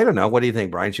 So I don't know. What do you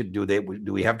think, Brian?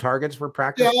 Do we have targets for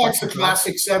practice? Yeah, it's a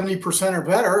classic 70% or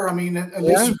better. I mean, at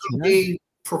least you can be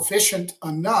proficient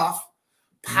enough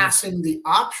passing the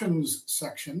options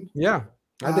section. Yeah,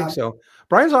 I think so.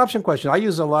 Brian's option question. I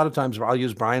use a lot of times. I'll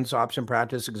use Brian's option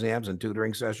practice exams and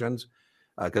tutoring sessions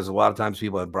because a lot of times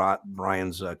people have brought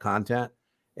Brian's content.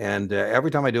 And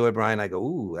every time I do it, Brian, I go,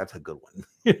 ooh, that's a good one.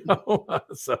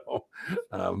 So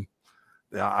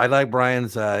I like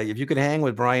Brian's. If you can hang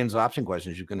with Brian's option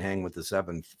questions, you can hang with the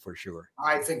 7 for sure.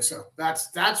 I think so.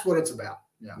 That's what it's about.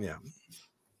 Yeah. Yeah.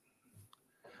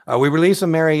 We release them,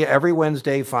 Mary, every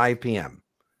Wednesday, 5 p.m.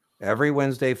 Every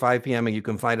Wednesday, 5 p.m. And you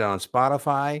can find it on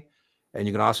Spotify. And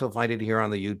you can also find it here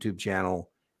on the YouTube channel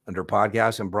under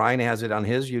podcasts. And Brian has it on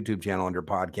his YouTube channel under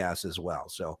podcasts as well.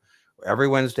 So every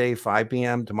Wednesday, 5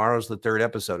 p.m. Tomorrow's the 3rd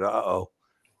episode.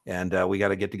 And we got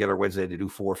to get together Wednesday to do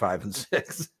 4, 5, and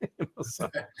 6. So.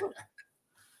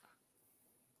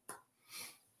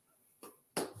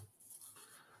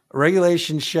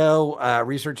 Regulation show,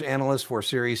 research analyst for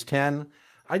series 10.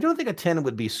 I don't think a 10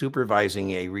 would be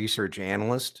supervising a research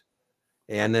analyst.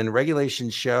 And then regulation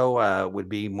show would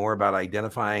be more about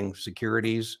identifying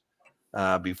securities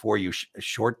before you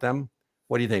short them.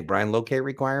 What do you think, Brian? Locate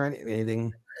requirement?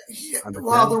 Anything? Yeah,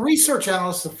 well, the research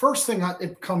analyst, the first thing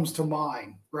it comes to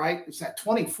mind, right, is that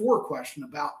 24 question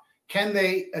about can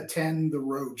they attend the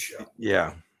road show?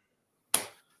 Yeah.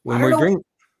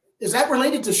 Is that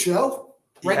related to show?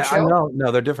 Yeah, show?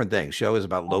 No, they're different things. Show is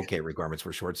about locate requirements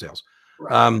for short sales.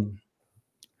 Right.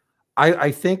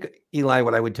 I think, Eli,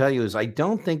 what I would tell you is I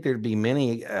don't think there'd be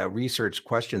many research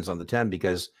questions on the 10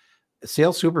 because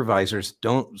sales supervisors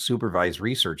don't supervise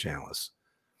research analysts.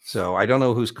 So I don't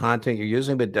know whose content you're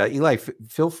using, but Eli,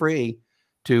 feel free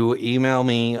to email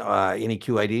me any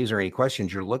QIDs or any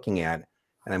questions you're looking at,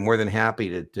 and I'm more than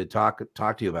happy to talk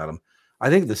to you about them.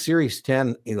 I think the Series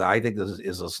 10, Eli, I think this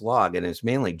is a slog, and it's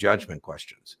mainly judgment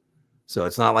questions. So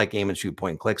it's not like aim and shoot,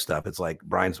 point and click stuff. It's like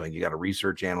Brian's saying, you got a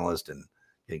research analyst, and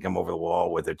they come over the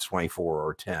wall with it's 24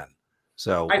 or 10.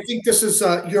 So I think this is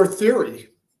your theory.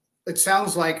 It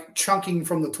sounds like chunking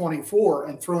from the 24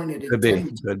 and throwing it in. Could be.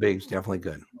 It's definitely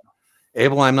good.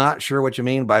 Abel, I'm not sure what you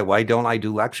mean by why don't I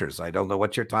do lectures? I don't know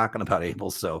what you're talking about,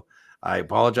 Abel. So I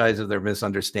apologize if they're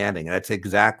misunderstanding. That's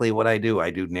exactly what I do.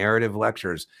 I do narrative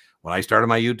lectures. When I started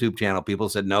my YouTube channel, people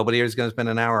said nobody is going to spend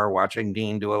an hour watching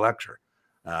Dean do a lecture.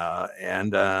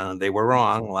 And they were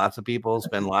wrong. Lots of people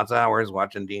spend lots of hours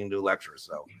watching Dean do lectures.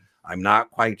 So I'm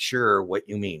not quite sure what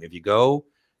you mean. If you go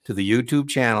to the YouTube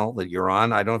channel that you're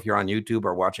on, I don't know if you're on YouTube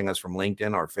or watching us from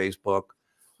LinkedIn or Facebook.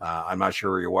 I'm not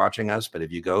sure where you're watching us, but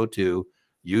if you go to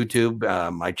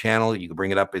YouTube, my channel, you can bring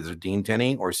it up as Dean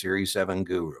Tenney or Series 7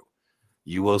 Guru.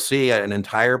 You will see an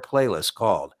entire playlist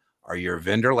called Are Your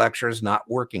Vendor Lectures Not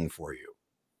Working For You?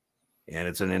 And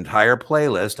it's an entire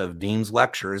playlist of Dean's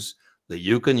lectures that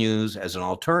you can use as an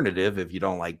alternative if you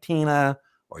don't like Tina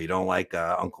or you don't like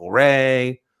Uncle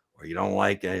Ray or you don't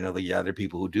like the other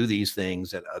people who do these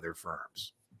things at other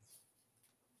firms.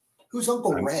 Who's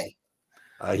Uncle Ray?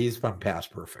 He's from Past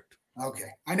Perfect.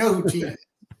 Okay, I know who Tina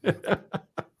is.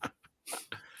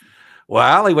 Well,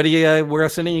 Allie, what do you? We're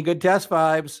sending you good test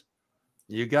vibes.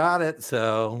 You got it.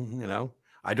 So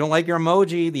I don't like your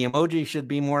emoji. The emoji should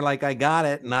be more like I got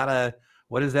it, not a.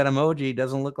 What is that emoji? It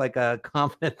doesn't look like a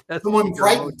confident test. Someone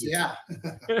frightened, yeah.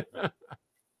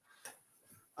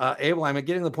 Abel, I'm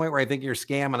getting to the point where I think you're a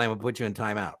scam and I'm going to put you in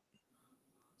timeout.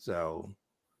 So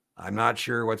I'm not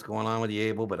sure what's going on with you,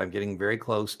 Abel, but I'm getting very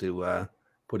close to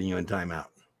putting you in timeout.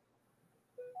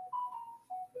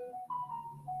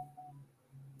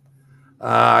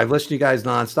 I've listened to you guys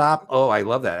nonstop. Oh, I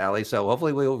love that, Allie. So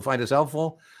hopefully we will find this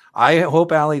helpful. I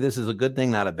hope, Allie, this is a good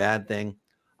thing, not a bad thing.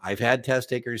 I've had test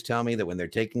takers tell me that when they're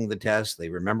taking the test, they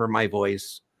remember my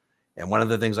voice. And one of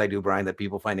the things I do, Brian, that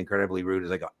people find incredibly rude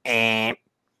is I go, eh.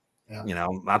 Yeah.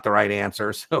 Not the right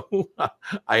answer. So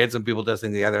I had some people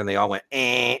testing together and they all went,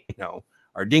 eh,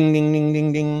 or ding, ding, ding,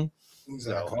 ding, ding.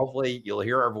 Exactly. So hopefully you'll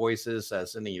hear our voices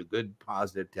sending you good,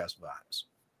 positive test vibes.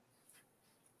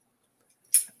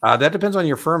 That depends on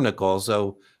your firm, Nicole.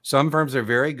 So some firms are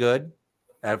very good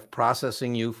at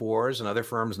processing U4s and other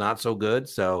firms not so good.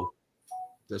 So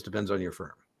this depends on your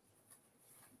firm.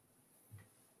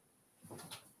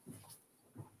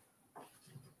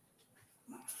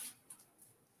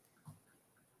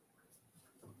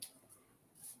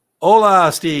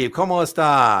 Hola, Steve. ¿Cómo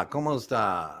está? ¿Cómo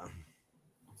está?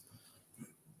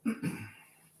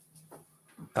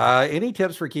 Any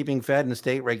tips for keeping Fed and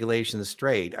state regulations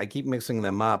straight? I keep mixing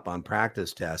them up on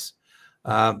practice tests.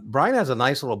 Brian has a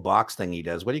nice little box thing he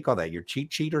does. What do you call that? Your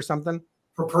cheat sheet or something?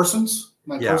 For persons?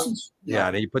 Persons? Yeah,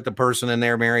 and you put the person in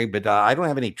there, Mary. But I don't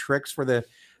have any tricks for the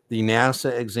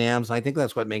NASA exams. I think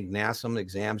that's what makes NASA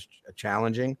exams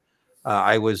challenging.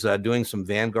 I was doing some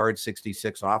Vanguard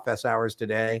 66 office hours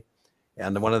today.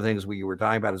 And one of the things we were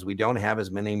talking about is we don't have as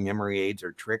many memory aids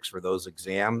or tricks for those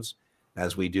exams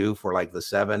as we do for like the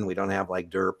 7. We don't have like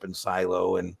DERP and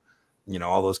Silo and,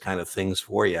 all those kind of things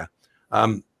for you.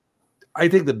 I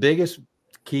think the biggest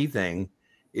key thing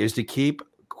is to keep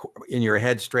in your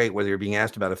head straight whether you're being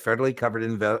asked about a federally covered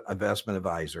investment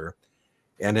advisor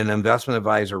and an investment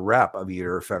advisor rep of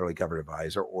either a federally covered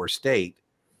advisor or state,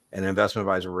 and an investment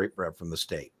advisor rep from the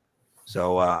state.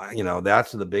 So, you know,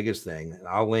 that's the biggest thing. And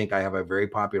I'll link, I have a very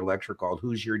popular lecture called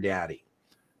Who's Your Daddy?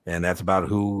 And that's about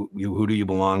who do you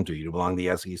belong to? You belong to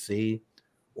the SEC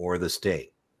or the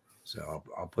state. So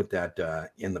I'll put that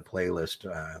in the playlist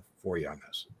for you on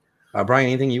this. Brian,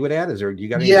 anything you would add? Is there, you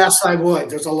got anything? Yes, I would.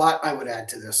 There's a lot I would add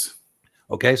to this.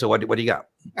 Okay, so what do you got?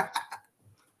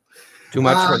 Too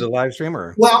much for the live stream,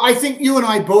 or? Well, I think you and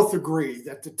I both agree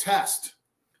that the test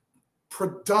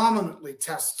predominantly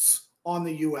tests on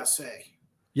the USA.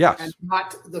 Yes. And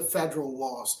not the federal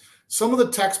laws. Some of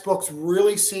the textbooks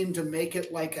really seem to make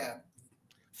it like a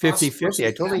 50-50.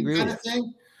 I totally agree with you.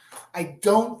 Thing. I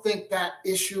don't think that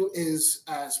issue is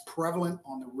as prevalent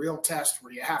on the real test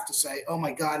where you have to say, oh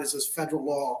my God, is this federal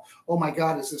law? Oh my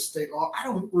God, is this state law? I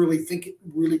don't really think it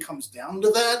really comes down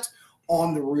to that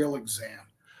on the real exam.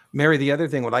 Mary, the other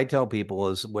thing, what I tell people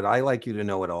is, would I like you to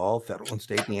know it all, federal and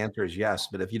state? The answer is yes.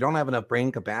 But if you don't have enough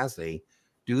brain capacity,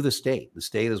 do the state. The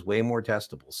state is way more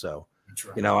testable. So,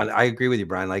 right. You know, and I agree with you,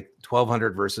 Brian, like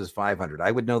 1,200 versus 500.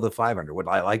 I would know the 500. Would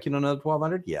I like you to know the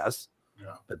 1,200? Yes.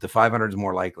 Yeah. But the 500 is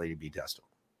more likely to be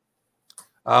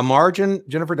testable. Margin,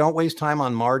 Jennifer, don't waste time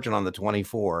on margin on the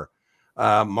 24.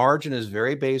 Margin is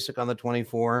very basic on the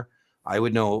 24. I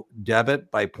would know debit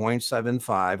by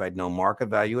 0.75. I'd know market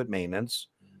value at maintenance.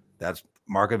 That's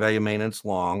market value maintenance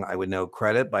long. I would know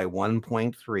credit by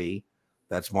 1.3.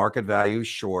 That's market value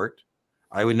short.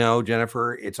 I would know,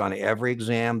 Jennifer, it's on every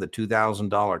exam, the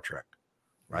 $2,000 trick,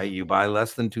 right? You buy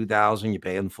less than 2,000, you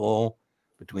pay in full.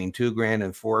 Between $2,000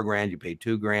 and $4,000, you pay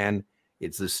 $2,000.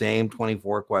 It's the same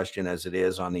 24 question as it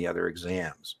is on the other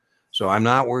exams. So I'm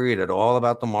not worried at all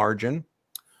about the margin.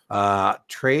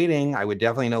 Trading, I would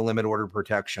definitely know limit order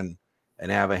protection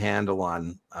and have a handle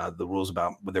on the rules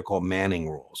about what they're called Manning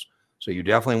rules. So you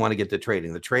definitely want to get to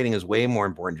trading. The trading is way more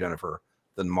important, Jennifer,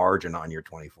 than margin on your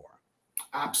 24.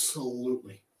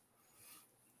 Absolutely.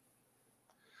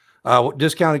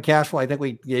 Discounted cash flow. I think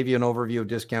we gave you an overview of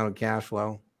discounted cash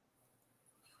flow.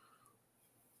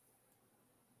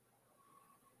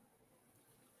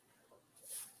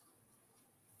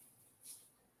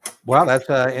 Wow, that's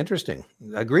interesting.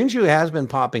 Green Shoe has been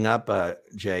popping up,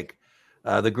 Jake.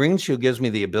 The Green Shoe gives me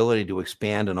the ability to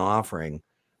expand an offering.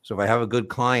 So if I have a good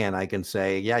client, I can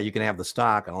say, yeah, you can have the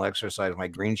stock, and I'll exercise my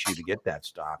Green Shoe to get that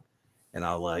stock, and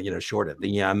I'll you know, short it.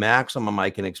 The maximum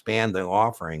I can expand the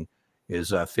offering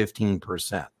is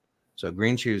 15%. So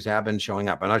Green Shoes have been showing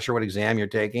up. I'm not sure what exam you're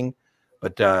taking,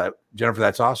 but Jennifer,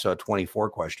 that's also a 24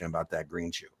 question about that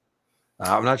Green Shoe.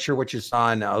 I'm not sure what you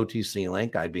saw in the OTC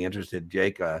link. I'd be interested,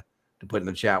 Jake, to put in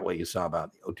the chat what you saw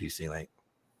about the OTC link.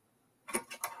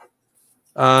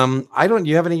 Do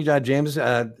you have any, James,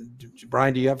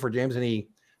 Brian, do you have for James any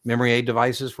memory aid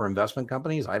devices for investment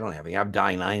companies? I don't have any. I have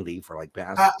Die-90 for like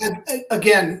past.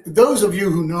 Again, those of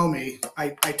you who know me, I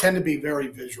tend to be very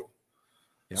visual.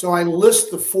 Yep. So I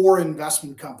list the 4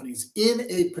 investment companies in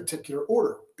a particular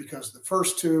order because the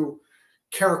first 2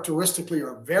 characteristically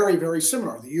are very, very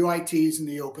similar, the UITs and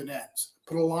the open ends.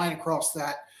 Put a line across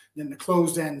that, then the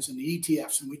closed ends and the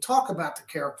ETFs. And we talk about the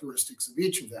characteristics of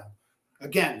each of them.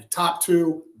 Again, top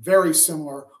 2, very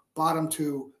similar, bottom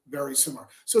 2, very similar.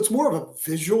 So it's more of a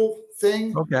visual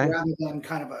thing rather than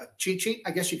kind of a cheat sheet.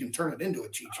 I guess you can turn it into a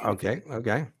cheat sheet.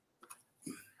 Okay.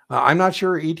 I'm not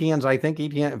sure ETNs. I think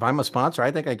ETN, if I'm a sponsor, I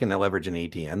think I can leverage an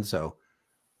ETN. So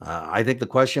I think the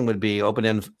question would be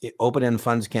open-end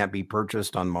funds can't be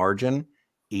purchased on margin.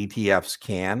 ETFs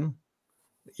can.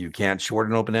 You can't short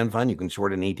an open-end fund. You can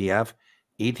short an ETF.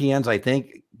 ETNs, I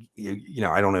think, you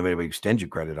know, I don't know if anybody extends you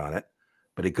credit on it,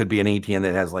 but it could be an ETN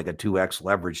that has like a 2x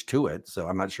leverage to it. So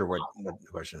I'm not sure what the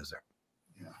question is there.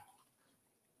 Yeah.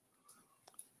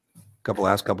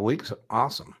 Last couple weeks.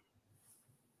 Awesome.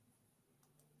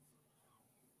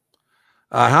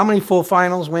 How many full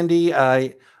finals, Wendy?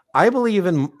 I believe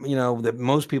in, you know, that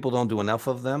most people don't do enough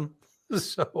of them.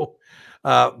 So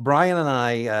Brian and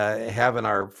I have in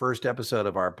our first episode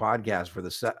of our podcast for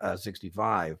the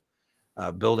 65,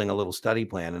 building a little study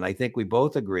plan. And I think we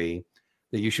both agree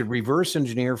that you should reverse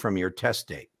engineer from your test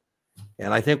date.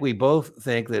 And I think we both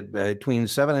think that between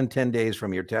 7 and 10 days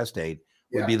from your test date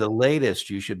would be the latest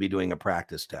you should be doing a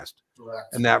practice test.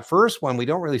 Correct. And that first one, we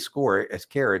don't really score as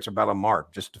care. It's about a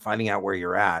mark, just finding out where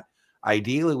you're at.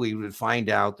 Ideally, we would find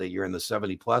out that you're in the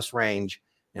 70+ range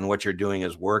and what you're doing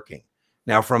is working.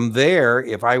 Now, from there,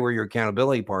 if I were your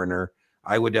accountability partner,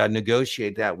 I would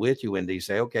negotiate that with you, Wendy.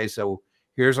 Say, okay, so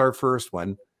here's our first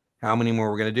one. how many more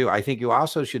we're going to do. I think you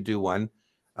also should do one,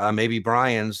 maybe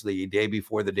Brian's the day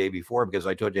before, because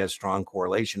I told you it has strong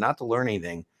correlation, not to learn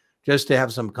anything, just to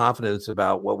have some confidence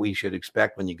about what we should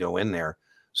expect when you go in there.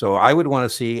 So I would want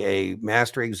to see a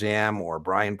master exam or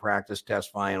Brian practice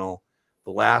test final.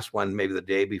 The last one, maybe the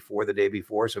day before.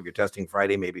 So if you're testing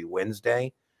Friday, maybe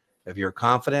Wednesday. If you're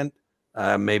confident,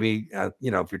 maybe, if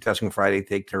you're testing Friday,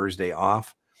 take Thursday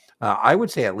off. I would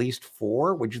say at least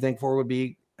 4. Would you think 4 would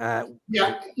be?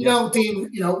 Dean,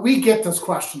 we get this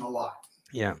question a lot.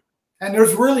 Yeah. And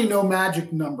there's really no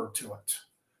magic number to it.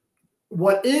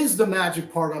 What is the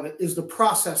magic part of it is the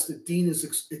process that Dean is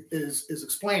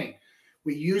explaining.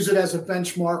 We use it as a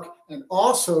benchmark and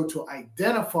also to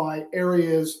identify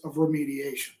areas of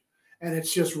remediation. And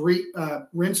it's just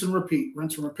rinse and repeat,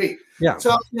 rinse and repeat. Yeah.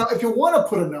 So, if you want to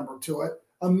put a number to it,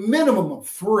 a minimum of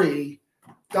 3, ...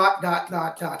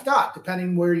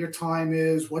 depending where your time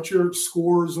is, what your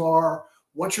scores are,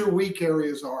 what your weak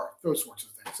areas are, those sorts of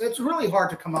things. It's really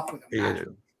hard to come up with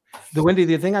them. Wendy,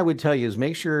 the thing I would tell you is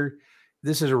make sure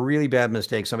this is a really bad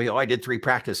mistake. Somebody, I did 3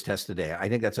 practice tests today. I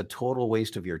think that's a total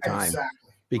waste of your time. Exactly.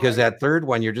 Because that third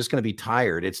one, you're just going to be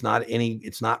tired. It's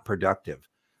not productive.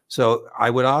 So I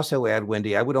would also add,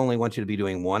 Wendy, I would only want you to be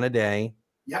doing 1 a day,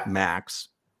 max.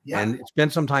 And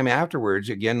spend some time afterwards.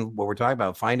 Again, what we're talking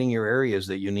about, finding your areas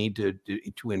that you need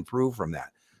to improve from that.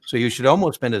 So you should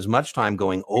almost spend as much time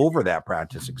going over that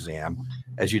practice exam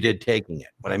as you did taking it.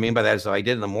 What I mean by that is, I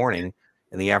did in the morning,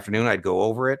 in the afternoon, I'd go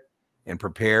over it and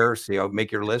prepare,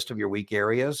 make your list of your weak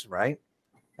areas, right?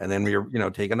 And then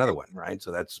take another one, right?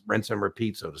 So that's rinse and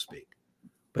repeat, so to speak.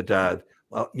 But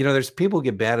there's people who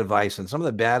give bad advice, and some of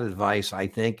the bad advice I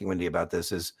think, Wendy, about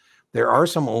this is there are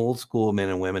some old school men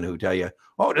and women who tell you,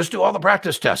 oh, just do all the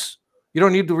practice tests. You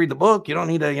don't need to read the book. You don't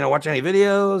need to, watch any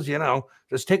videos,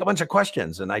 just take a bunch of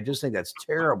questions. And I just think that's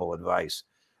terrible advice.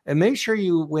 And make sure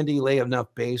you, Wendy, lay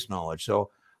enough base knowledge. So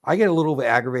I get a little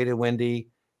aggravated, Wendy.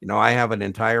 I have an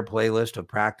entire playlist of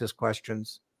practice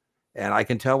questions, and I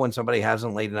can tell when somebody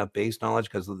hasn't laid enough base knowledge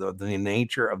because of the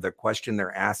nature of the question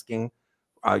they're asking.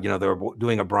 They're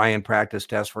doing a Brian practice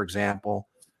test, for example.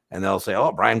 And they'll say,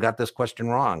 oh, Brian got this question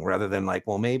wrong, rather than like,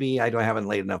 well, maybe haven't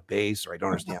laid enough base, or I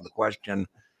don't understand the question.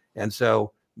 And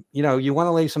so, you want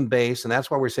to lay some base, and that's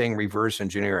why we're saying reverse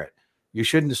engineer it. You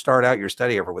shouldn't start out your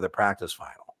study effort with a practice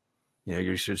final.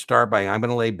 You should start by, I'm going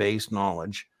to lay base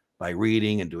knowledge by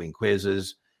reading and doing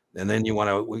quizzes. And then you want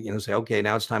to, say, okay,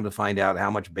 now it's time to find out how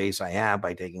much base I have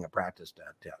by taking a practice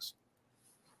test.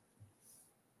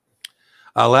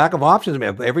 Lack of options.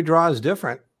 Every draw is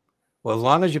different. Well, as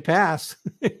long as you pass,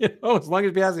 as long as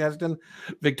you pass, Ashton.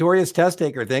 Victorious test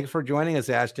taker. Thanks for joining us,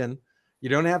 Ashton. You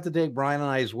don't have to take Brian and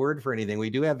I's word for anything.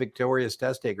 We do have victorious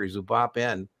test takers who pop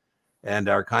in and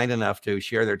are kind enough to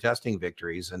share their testing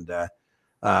victories. And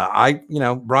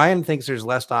Brian thinks there's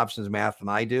less options math than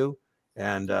I do.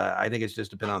 And I think it's just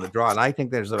depending on the draw. And I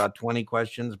think there's about 20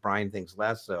 questions. Brian thinks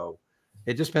less. So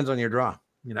it just depends on your draw.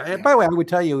 And by the way, I would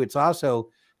tell you, it's also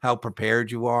how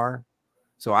prepared you are.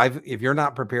 So if you're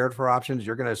not prepared for options,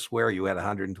 you're going to swear you had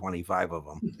 125 of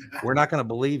them. We're not going to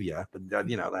believe you, but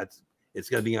it's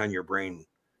going to be on your brain.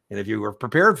 And if you were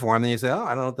prepared for them, then you say, oh, I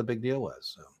don't know what the big deal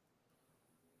was. So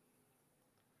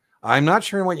I'm not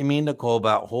sure what you mean, Nicole,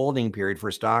 about holding period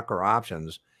for stock or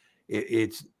options.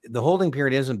 It's the holding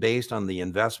period isn't based on the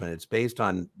investment. It's based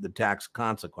on the tax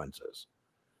consequences.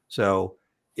 So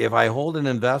if I hold an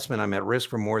investment, I'm at risk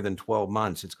for more than 12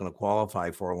 months. It's going to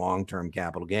qualify for a long-term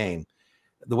capital gain.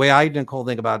 The way I, Nicole,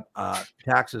 think about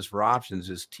taxes for options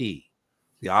is T.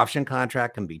 The option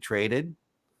contract can be traded.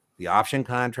 The option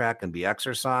contract can be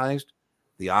exercised.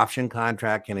 The option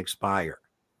contract can expire.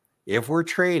 If we're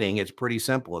trading, it's pretty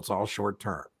simple. It's all short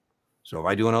term. So if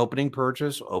I do an opening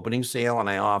purchase, opening sale, and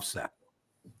I offset,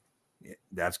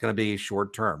 that's going to be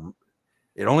short term.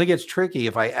 It only gets tricky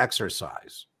if I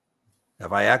exercise.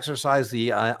 If I exercise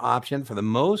the option, for the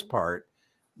most part,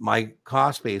 my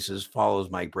cost basis follows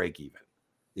my break even.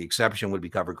 The exception would be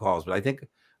covered calls, but I think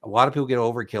a lot of people get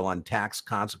overkill on tax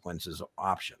consequences of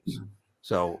options.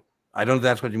 So I don't know if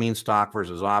that's what you mean, stock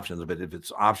versus options, but if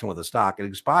it's option with a stock, it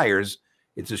expires,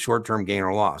 it's a short-term gain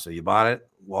or loss. So you bought it,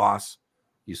 loss,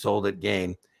 you sold it,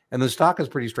 gain. And the stock is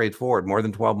pretty straightforward, more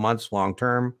than 12 months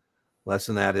long-term, less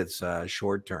than that, it's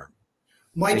short-term.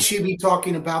 Might she be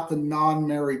talking about the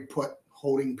non-married put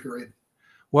holding period?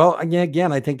 Well,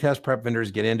 again, I think test prep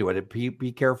vendors get into it.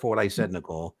 Be careful what I said,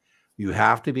 Nicole. You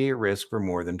have to be at risk for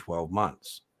more than 12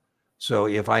 months. So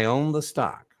if I own the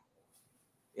stock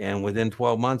and within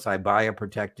 12 months I buy a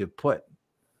protective put,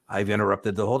 I've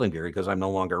interrupted the holding period because I'm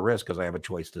no longer at risk because I have a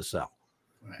choice to sell.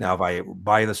 Right. Now, if I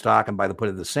buy the stock and buy the put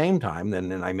at the same time,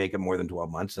 then I make it more than 12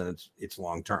 months, then it's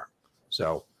long term.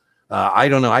 So I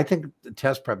don't know. I think the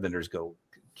test prep vendors go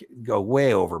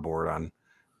way overboard on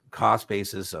cost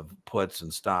basis of puts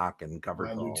and stock and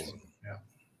covered calls. Yeah.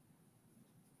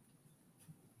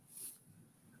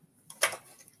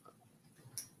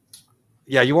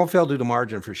 Yeah, you won't fail due to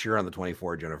margin for sure on the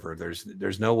 24, Jennifer.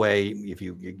 There's no way if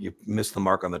you missed the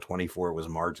mark on the 24, it was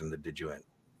margin that did you in.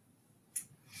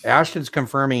 Ashton's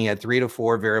confirming at 3 to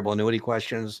 4 variable annuity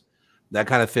questions. That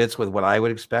kind of fits with what I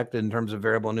would expect in terms of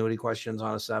variable annuity questions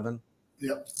on a 7.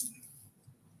 Yep.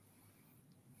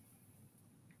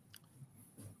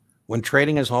 When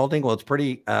trading is halting, well, it's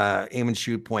pretty aim and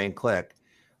shoot, point and click.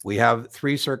 We have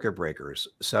 3 circuit breakers,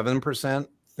 7%,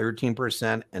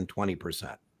 13%, and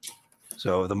 20%.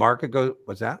 So the market goes,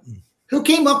 what's that? Who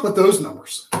came up with those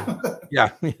numbers? Yeah,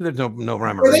 there's no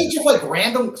rhyme or Are they reason. just like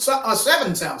random?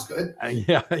 7 sounds good.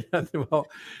 Yeah. Well,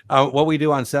 what we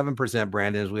do on 7%,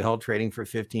 Brandon, is we hold trading for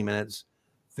 15 minutes.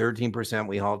 13%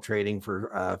 we hold trading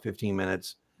for 15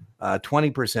 minutes.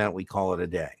 20% we call it a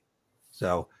day.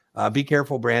 So be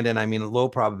careful, Brandon. I mean, low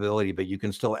probability, but you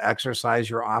can still exercise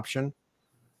your option.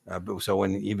 So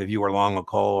even if you were long a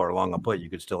call or long a put, you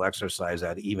could still exercise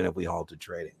that even if we halted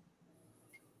trading.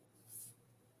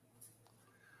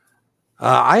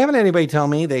 I haven't had anybody tell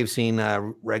me they've seen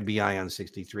Reg BI on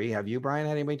 63. Have you, Brian?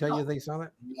 Had anybody tell you they saw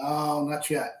that? No, not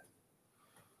yet.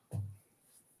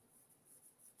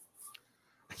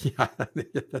 Yeah,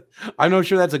 I'm not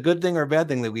sure that's a good thing or a bad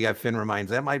thing that we got FINRA minds.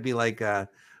 That might be like,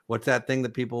 what's that thing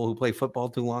that people who play football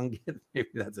too long get? Maybe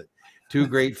that's it. 2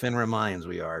 great FINRA minds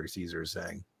we are, Caesar is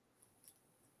saying.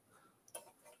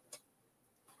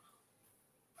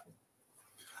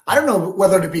 I don't know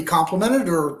whether to be complimented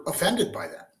or offended by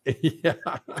that. Yeah.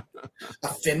 A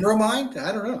FINRA mind?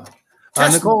 I don't know.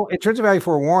 Nicole, intrinsic value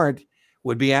for a warrant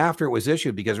would be after it was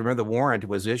issued, because remember the warrant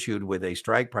was issued with a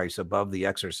strike price above the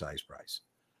exercise price.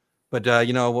 But,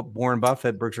 Warren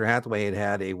Buffett, Berkshire Hathaway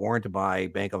had a warrant to buy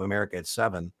Bank of America at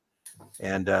 7.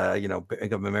 And,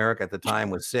 Bank of America at the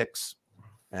time was 6.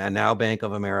 And now Bank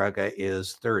of America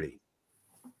is 30.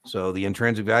 So the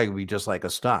intrinsic value would be just like a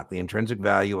stock. The intrinsic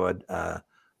value at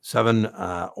 7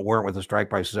 warrant with a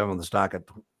strike price of 7 with the stock at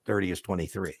 30 is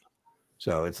 23.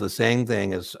 So it's the same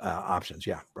thing as options.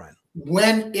 Yeah, Brian.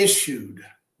 When issued,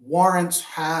 warrants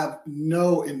have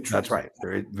no intrinsic. That's right.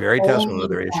 They're very testable.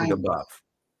 They're issued above.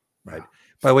 Right.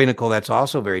 By the way, Nicole, that's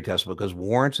also very testable because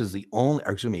warrants is the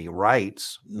only,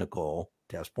 rights, Nicole,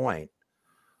 test point,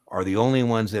 are the only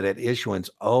ones that at issuance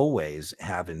always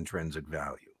have intrinsic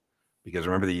value. Because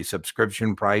remember, the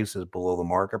subscription price is below the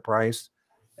market price.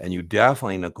 And you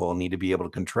definitely, Nicole, need to be able to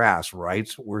contrast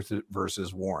rights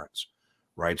versus warrants.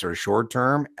 Rights are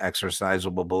short-term,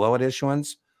 exercisable below at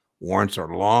issuance. Warrants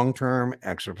are long-term,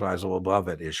 exercisable above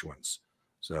at issuance.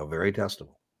 So very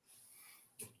testable.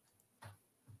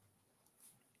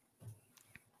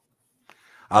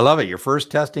 I love it. Your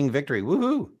first testing victory.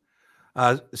 Woohoo.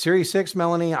 Series 6,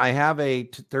 Melanie, I have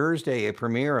Thursday, a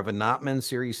premiere of a Notman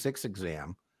Series 6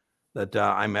 exam that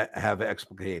I have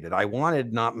explicated. I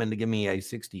wanted Notman to give me a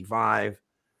 65,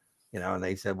 and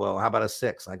they said, well, how about a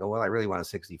 6? I go, well, I really want a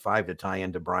 65 to tie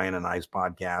into Brian and I's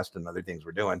podcast and other things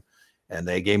we're doing. And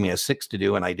they gave me a 6 to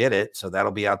do, and I did it. So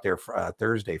that'll be out there for,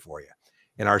 Thursday for you.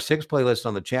 In our 6 playlist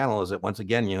on the channel is that, once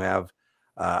again, you have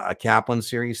a Kaplan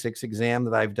Series 6 exam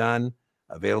that I've done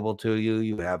available to you.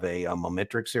 You have a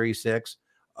Mometric Series 6,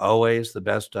 always the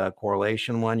best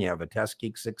correlation one. You have a Test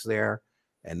Geek 6 there.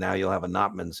 And now you'll have a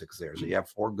Notman 6 there. So you have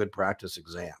 4 good practice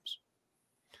exams.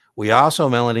 We also,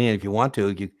 Melanie, if you want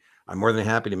to, I'm more than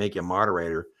happy to make you a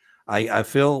moderator. I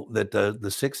feel that the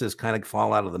 6s kind of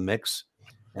fall out of the mix.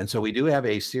 And so we do have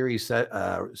a Series 6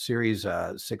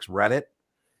 Reddit.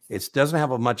 It doesn't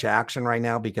have much action right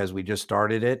now because we just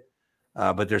started it.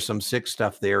 But there's some 6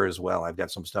 stuff there as well. I've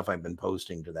got some stuff I've been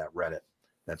posting to that Reddit.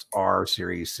 That's R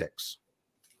Series 6.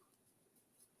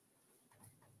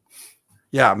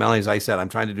 Yeah, Melanie, as I said, I'm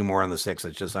trying to do more on the 6.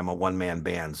 It's just I'm a one-man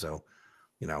band. So,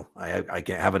 I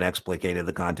haven't explicated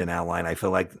the content outline. I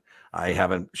feel like I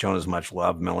haven't shown as much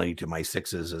love, Melanie, to my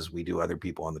 6s as we do other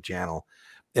people on the channel.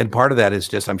 And part of that is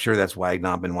just, I'm sure that's why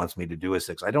Nobben wants me to do a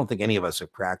 6. I don't think any of us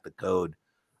have cracked the code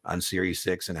on Series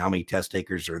 6 and how many test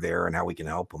takers are there and how we can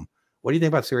help them. What do you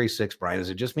think about Series 6, Brian? Is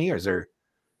it just me, or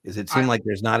does it seem like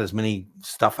there's not as many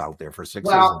stuff out there for 6s?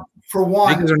 Well, for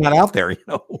one, because they're not out there,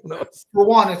 Who knows? For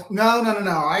one, no.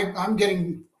 I'm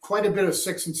getting quite a bit of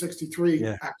 6 and 63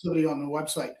 activity on the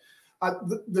website.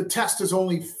 The test is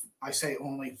only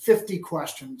 50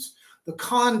 questions. The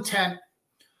content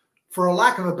for a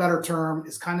lack of a better term,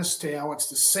 is kind of stale. It's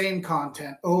the same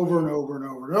content over and over and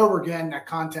over and over again. That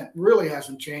content really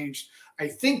hasn't changed. I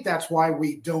think that's why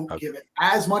we don't give it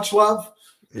as much love,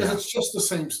 because it's just the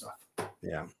same stuff.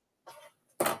 Yeah.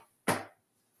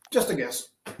 Just a guess.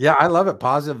 Yeah, I love it.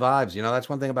 Positive vibes. You know, that's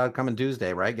one thing about coming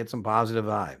Tuesday, right? Get some positive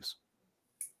vibes.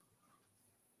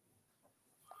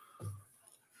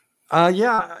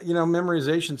 Yeah, you know,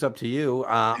 memorization's up to you.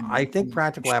 I think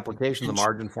practical application of the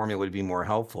margin formula would be more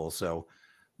helpful. So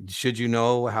should you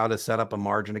know how to set up a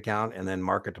margin account and then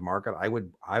market to market? I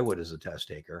would as a test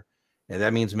taker. And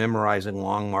that means memorizing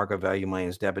long market value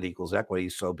minus debit equals equity.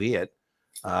 So be it.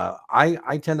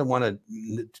 I tend to want to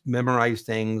memorize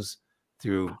things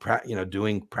through,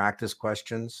 doing practice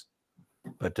questions.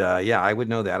 But yeah, I would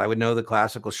know that. I would know the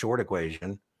classical short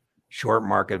equation, short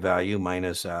market value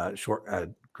minus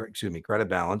credit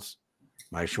balance.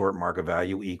 My short market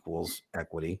value equals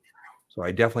equity. So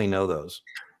I definitely know those.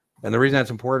 And the reason that's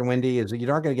important, Wendy, is that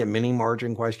you're not going to get many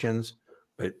margin questions,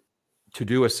 but to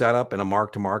do a setup and a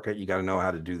mark to market, you got to know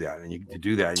how to do that. And to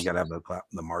do that, you got to have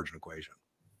the margin equation.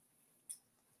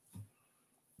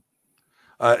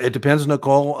 It depends,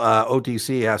 Nicole.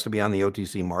 OTC has to be on the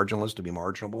OTC margin list to be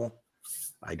marginable.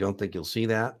 I don't think you'll see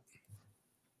that.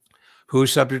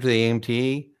 Who's subject to the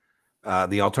AMT?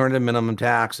 The alternative minimum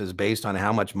tax is based on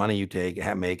how much money you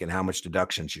make and how much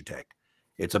deductions you take.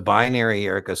 It's a binary,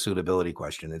 Erica, suitability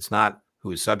question. It's not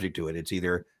who is subject to it. It's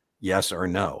either yes or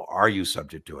no. Are you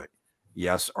subject to it?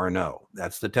 Yes or no.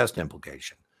 That's the test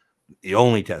implication, the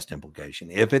only test implication.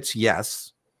 If it's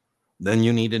yes, then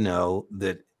you need to know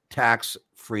that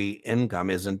tax-free income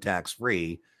isn't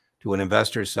tax-free to an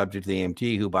investor subject to the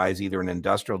AMT who buys either an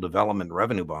industrial development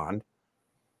revenue bond,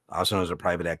 also known as a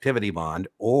private activity bond,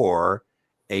 or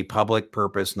a public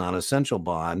purpose non-essential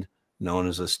bond known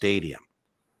as a stadium.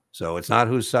 So it's not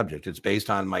who's subject. It's based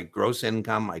on my gross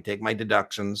income. I take my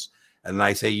deductions, and then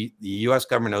I say the U.S.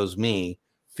 government owes me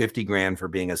 50 grand for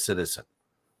being a citizen.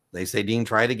 They say, Dean,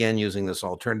 try it again using this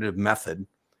alternative method,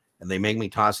 and they make me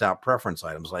toss out preference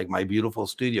items like my beautiful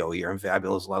studio here in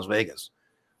fabulous Las Vegas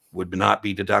would not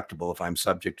be deductible if I'm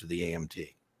subject to the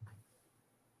AMT.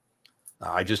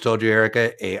 I just told you,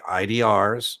 Erica,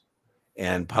 IDRs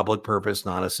and public purpose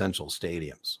non-essential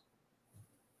stadiums.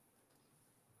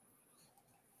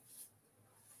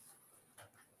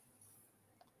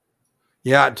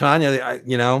 Yeah, Tanya,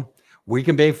 we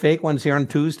can make fake ones here on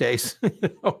Tuesdays,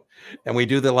 and we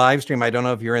do the live stream. I don't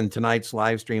know if you're in tonight's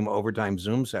live stream overtime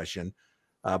Zoom session,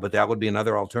 but that would be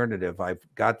another alternative. I've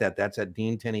got that. That's at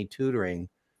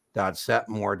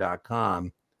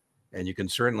deantenneytutoring.setmore.com, and you can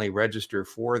certainly register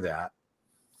for that.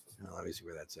 Let me see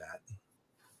where that's at.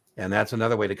 And that's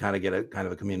another way to kind of get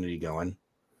a community going.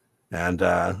 And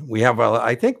we have,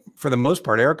 I think for the most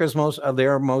part, Erica's a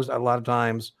lot of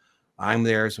times. I'm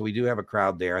there, so we do have a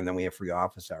crowd there, and then we have free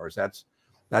office hours. That's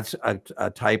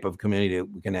a type of community that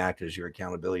we can act as your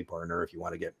accountability partner if you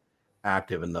want to get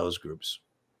active in those groups.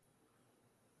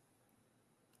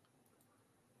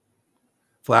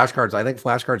 Flashcards, I think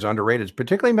flashcards are underrated,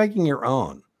 particularly making your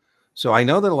own. So I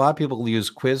know that a lot of people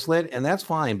use Quizlet, and that's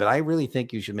fine, but I really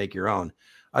think you should make your own.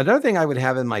 Another thing I would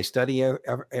have in my study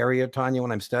area, Tanya,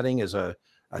 when I'm studying is a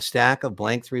stack of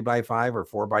blank 3x5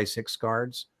 or 4x6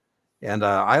 cards. And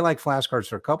I like flashcards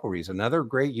for a couple of reasons. Another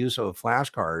great use of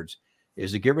flashcards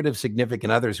is to get rid of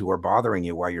significant others who are bothering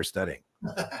you while you're studying.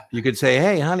 You could say,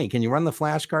 hey, honey, can you run the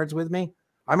flashcards with me?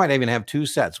 I might even have two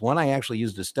sets. One I actually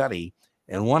use to study,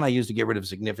 and one I use to get rid of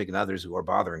significant others who are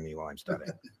bothering me while I'm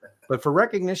studying. But for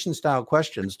recognition style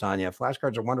questions, Tanya,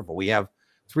 flashcards are wonderful. We have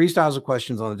 3 styles of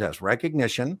questions on the test: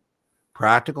 recognition,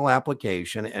 practical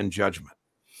application, and judgment.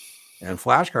 And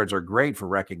flashcards are great for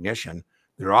recognition.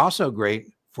 They're also great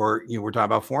for, we're talking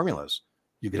about formulas.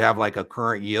 You could have like a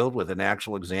current yield with an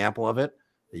actual example of it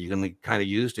that you can kind of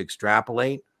use to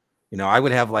extrapolate. I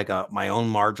would have like my own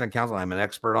margin account that I'm an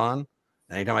expert on.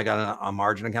 Anytime I got a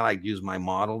margin account, I'd use my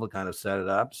model to kind of set it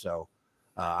up. So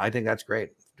I think that's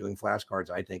great. Doing flashcards,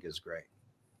 I think, is great.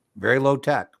 Very low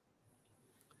tech.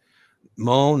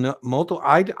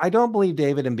 I don't believe,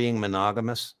 David, in being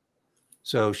monogamous.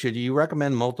 So should you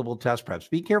recommend multiple test preps?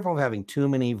 Be careful of having too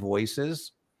many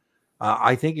voices.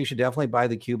 I think you should definitely buy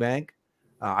the QBank.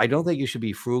 I don't think you should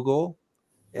be frugal,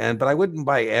 but I wouldn't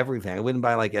buy everything. I wouldn't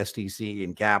buy like STC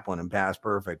and Kaplan and Past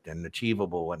Perfect and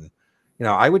Achievable. And,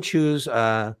 I would choose,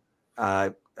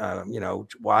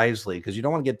 wisely, because you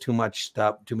don't want to get too much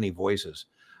stuff, too many voices.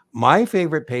 My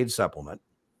favorite paid supplement,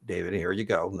 David, here you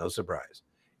go, no surprise,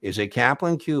 is a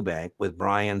Kaplan QBank with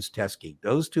Brian's Test Geek.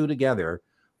 Those two together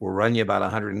will run you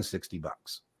about $160.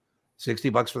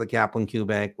 $60 for the Kaplan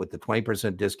QBank with the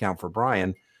 20% discount for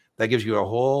Brian. That gives you a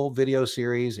whole video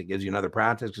series. It gives you another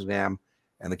practice exam.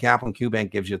 And the Kaplan Q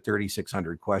Bank gives you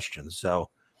 3,600 questions. So,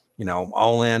 you know,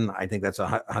 all in, I think that's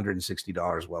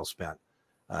 $160 well spent.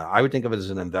 I would think of it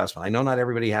as an investment. I know not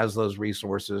everybody has those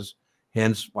resources,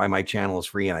 hence why my channel is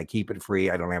free and I keep it free.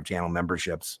 I don't have channel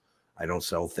memberships. I don't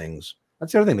sell things.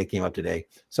 That's the other thing that came up today.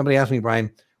 Somebody asked me,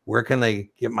 Brian, where can they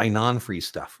get my non-free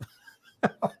stuff?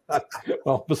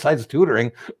 Well, besides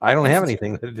tutoring, I don't have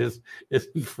anything that just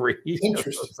isn't free.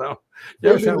 Interesting. So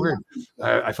yeah, it's kind of weird.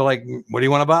 I feel like, what do you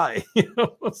want to buy? You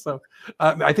know? So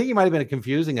I think you might have been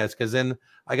confusing us, because then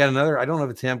I got another. I don't know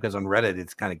if it's him, because on Reddit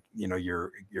it's kind of, you know,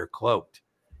 you're cloaked,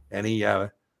 and he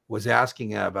was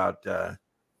asking about the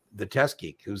Test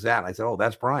Geek. Who's that? And I said, oh,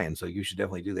 that's Brian. So you should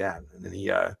definitely do that. And then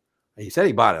he said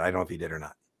he bought it. I don't know if he did or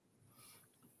not.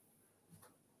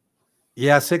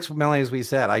 Yeah, 6 million, as we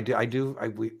said. You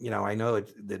know, I know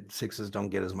that 6s don't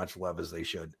get as much love as they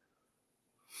should.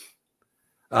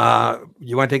 You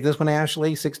want to take this one,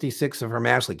 Ashley? 66 from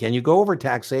Ashley. Can you go over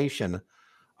taxation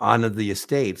on the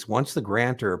estates once the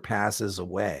grantor passes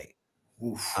away?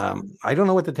 I don't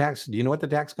know what the tax. Do you know what the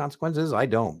tax consequence is? I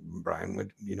don't, Brian. Do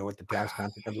you know what the tax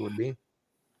consequence would be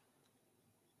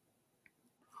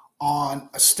on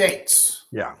estates?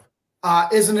 Yeah.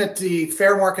 Isn't it the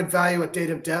fair market value at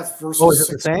date of death versus is it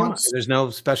 6 the same? months? There's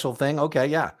no special thing. Okay,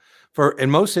 yeah.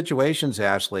 In most situations,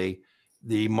 Ashley,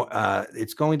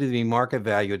 it's going to be market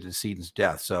value at the decedent's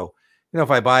death. So, you know,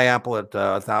 if I buy Apple at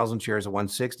 1,000 shares at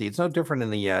 160, it's no different in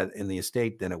the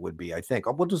estate than it would be. I think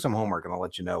we'll do some homework and I'll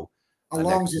let you know. As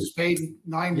long as it's paid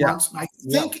 9 months. And I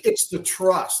think it's the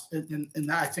trust,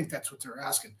 and I think that's what they're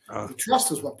asking. The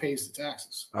trust is what pays the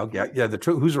taxes. Okay, yeah.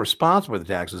 Who's responsible for the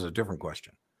taxes is a different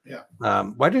question. Yeah.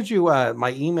 Why did you?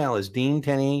 My email is Dean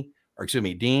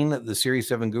the Series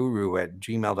 7 Guru at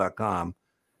gmail.com.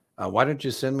 Why don't you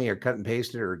send me or cut and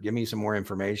paste it or give me some more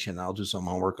information? I'll do some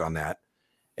homework on that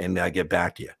and get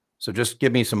back to you. So just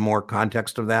give me some more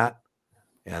context of that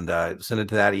and send it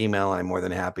to that email. I'm more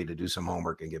than happy to do some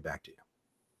homework and get back to you.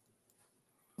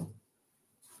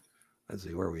 Let's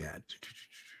see, where are we at?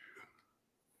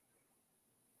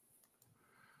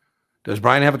 Does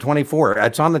Brian have a 24?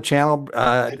 It's on the channel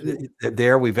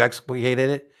there. We've explicated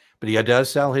it, but he does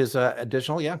sell his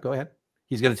additional. Yeah, go ahead.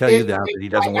 He's going to tell you that he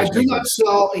doesn't. I do not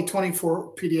sell a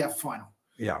 24 PDF final.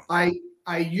 Yeah.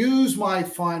 I use my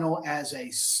final as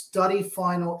a study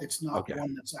final. It's not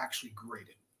one that's actually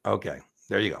graded. Okay.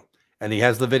 There you go. And he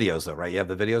has the videos though, right? You have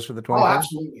the videos for the 24? Oh,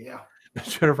 absolutely. Yeah.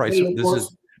 Jennifer, this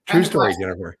is true story,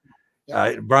 Jennifer.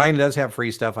 Yeah. Brian does have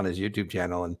free stuff on his YouTube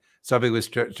channel, and somebody was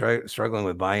struggling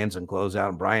with buy-ins and closeout.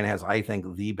 And Brian has, I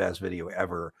think, the best video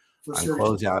ever on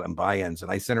closeout and buy-ins.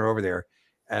 And I sent her over there,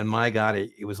 and my God,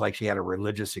 it was like she had a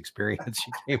religious experience.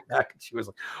 She came back and she was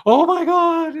like, "Oh my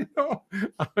God!" You know?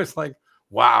 I was like,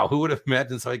 "Wow, who would have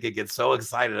imagined somebody could get so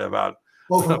excited about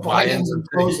buy-ins and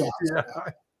closeouts?" Yeah.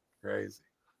 Crazy.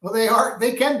 Well,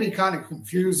 they can be kind of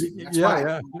confusing. That's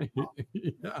yeah.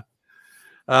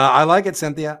 I like it,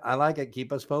 Cynthia. I like it.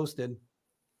 Keep us posted.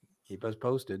 Keep us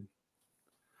posted.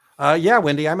 Yeah,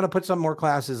 Wendy, I'm going to put some more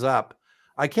classes up.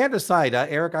 I can't decide.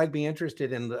 Eric, I'd be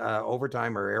interested in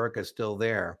overtime, or Erica's still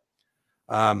there.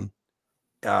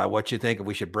 What you think if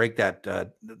we should break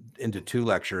that into 2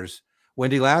 lectures?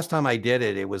 Wendy, last time I did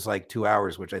it, it was like 2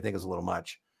 hours, which I think is a little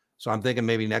much. So I'm thinking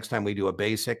maybe next time we do a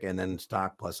basic and then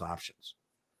stock plus options.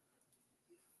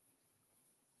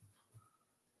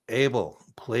 Abel,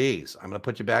 please, I'm going to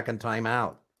put you back in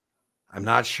timeout. I'm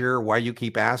not sure why you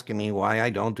keep asking me why I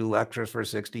don't do lectures for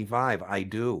 65. I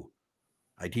do.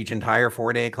 I teach entire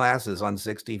 4-day classes on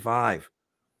 65.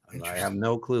 I have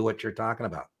no clue what you're talking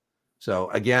about.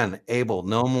 So again, Abel,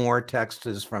 no more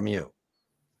texts from you.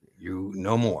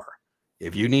 No more.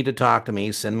 If you need to talk to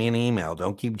me, send me an email.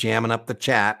 Don't keep jamming up the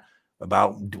chat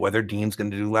about whether Dean's going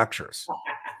to do lectures.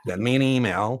 Send me an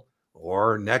email,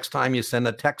 or next time you send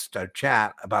a text or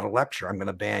chat about a lecture, I'm going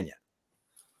to ban you.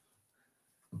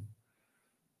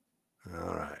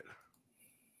 All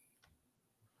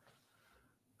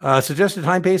right. Suggested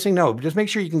time pacing? No, just make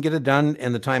sure you can get it done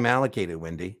in the time allocated,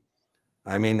 Wendy.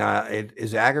 I mean, it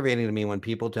is aggravating to me when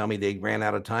people tell me they ran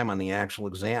out of time on the actual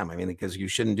exam. I mean, because you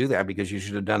shouldn't do that, because you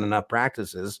should have done enough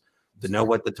practices to know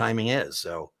what the timing is.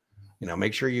 So, you know,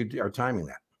 make sure you are timing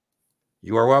that.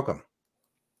 You are welcome.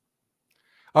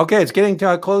 Okay, it's getting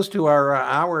close to our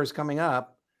hours coming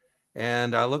up,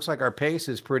 and looks like our pace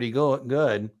is pretty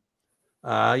good.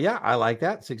 Yeah, I like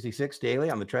that. 66 daily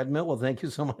on the treadmill. Well, thank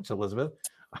you so much, Elizabeth.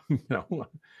 You know,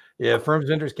 yeah, firms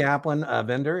vendors Kaplan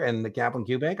vendor and the Kaplan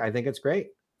Q Bank. I think it's great.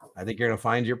 I think you're going to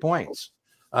find your points.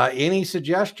 Any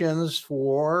suggestions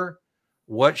for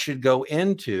what should go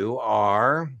into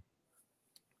our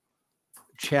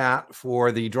chat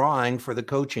for the drawing for the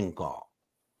coaching call.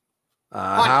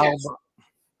 How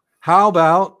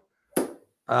about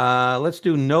let's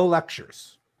do no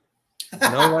lectures.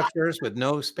 No lectures with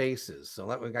no spaces. So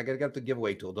I got to get the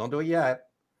giveaway tool. Don't do it yet.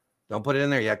 Don't put it in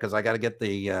there yet because I got to get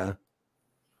the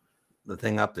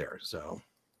thing up there. So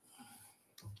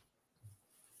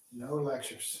no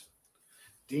lectures.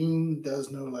 Dean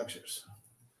does no lectures.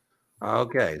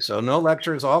 Okay, so no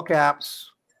lectures, all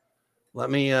caps. Let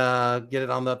me get it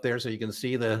on up there so you can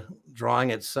see the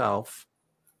drawing itself.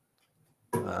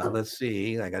 Let's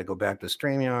see. I got to go back to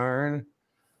StreamYard.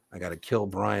 I got to kill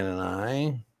Brian and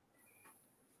I.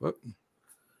 Whoop.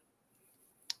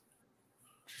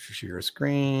 Share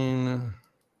screen.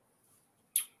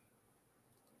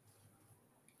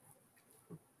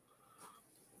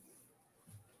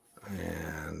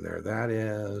 And there that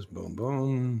is. Boom,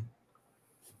 boom.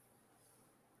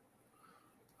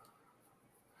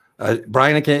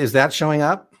 Brian, is that showing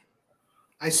up?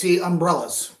 I see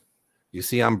umbrellas. You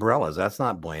see umbrellas. That's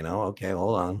not bueno. Okay,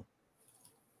 hold on.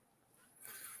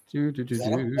 Yeah,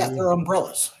 they're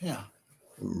umbrellas. Yeah.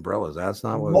 Umbrellas. That's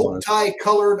not what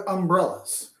multicolored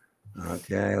umbrellas.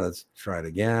 Okay, let's try it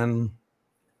again.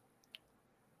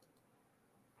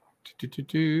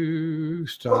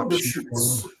 Stop.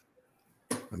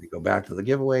 Let me go back to the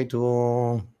giveaway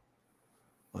tool.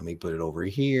 Let me put it over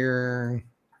here.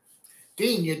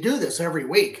 Dean, you do this every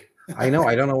week. I know.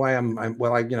 I don't know why I'm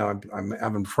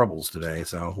having troubles today.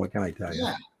 So what can I tell you?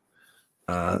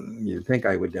 Yeah. You'd think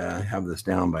I would have this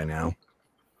down by now.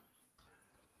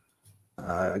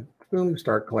 Boom,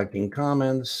 start collecting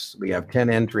comments. We have 10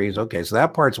 entries. Okay, so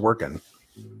that part's working.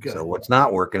 Good. So what's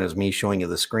not working is me showing you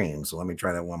the screen. So let me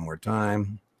try that one more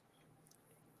time.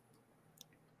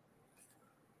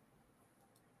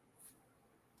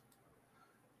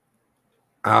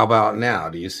 How about now?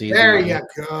 Do you see? There you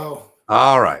go.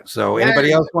 All right. So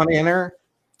anybody else want to enter?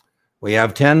 We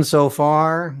have 10 so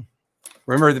far.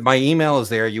 Remember that my email is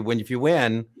there. If you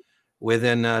win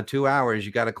within 2 hours,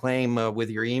 you got to claim with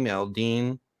your email,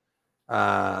 Dean,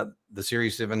 the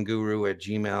Series 7 Guru at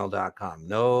gmail.com.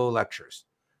 No lectures,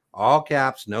 all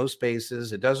caps, no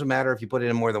spaces. It doesn't matter if you put it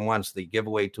in more than once. The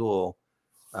giveaway tool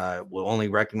will only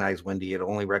recognize Wendy.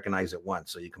 It'll only recognize it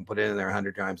once. So you can put it in there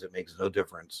 100 times. It makes no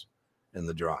difference in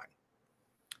the drawing.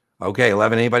 Okay,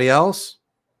 11. Anybody else?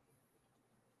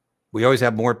 We always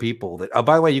have more people that. Oh,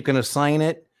 by the way, you can assign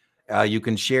it. You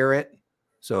can share it.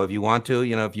 So if you want to,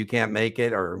 if you can't make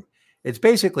it, or it's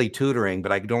basically tutoring,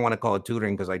 but I don't want to call it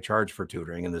tutoring because I charge for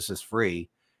tutoring and this is free.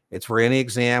 It's for any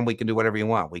exam. We can do whatever you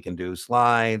want. We can do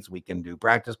slides. We can do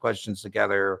practice questions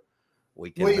together.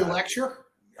 We can. Will you lecture?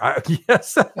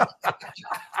 Yes.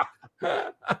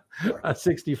 A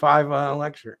 65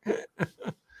 lecture.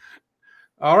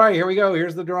 All right, here we go.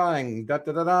 Here's the drawing. Da,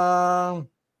 da, da, da.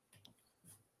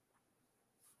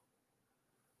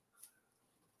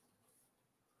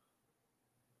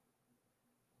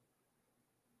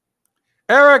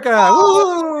 Erica.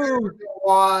 Woo!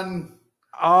 One.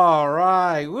 All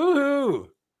right. Woohoo.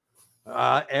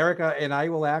 Erica and I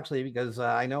will actually, because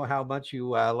I know how much you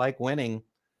like winning,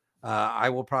 I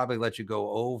will probably let you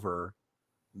go over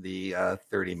the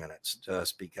 30 minutes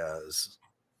just because.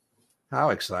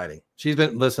 How exciting. She's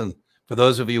been, listen, for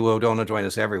those of you who don't join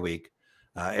us every week,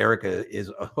 Erica is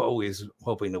always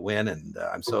hoping to win, and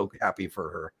I'm so happy for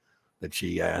her that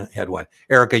she had won.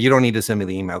 Erica, you don't need to send me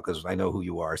the email because I know who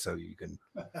you are, so you can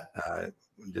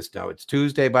just know it's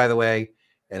Tuesday, by the way.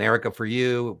 And Erica, for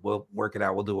you, we'll work it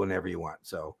out. We'll do whatever you want.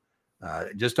 So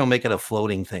just don't make it a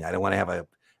floating thing. I don't want to have a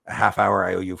half hour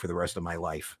I owe you for the rest of my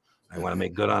life. I want to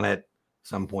make good on it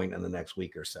some point in the next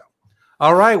week or so.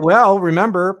 All right. Well,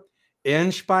 remember,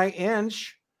 inch by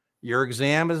inch, your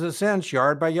exam is a cinch.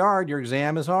 Yard by yard, your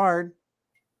exam is hard.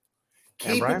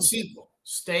 Keep it simple.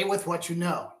 Stay with what you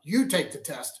know. You take the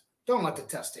test. Don't let the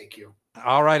test take you.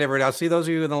 All right, everybody. I'll see those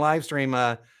of you in the live stream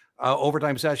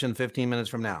overtime session 15 minutes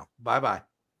from now. Bye-bye.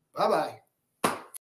 Bye-bye.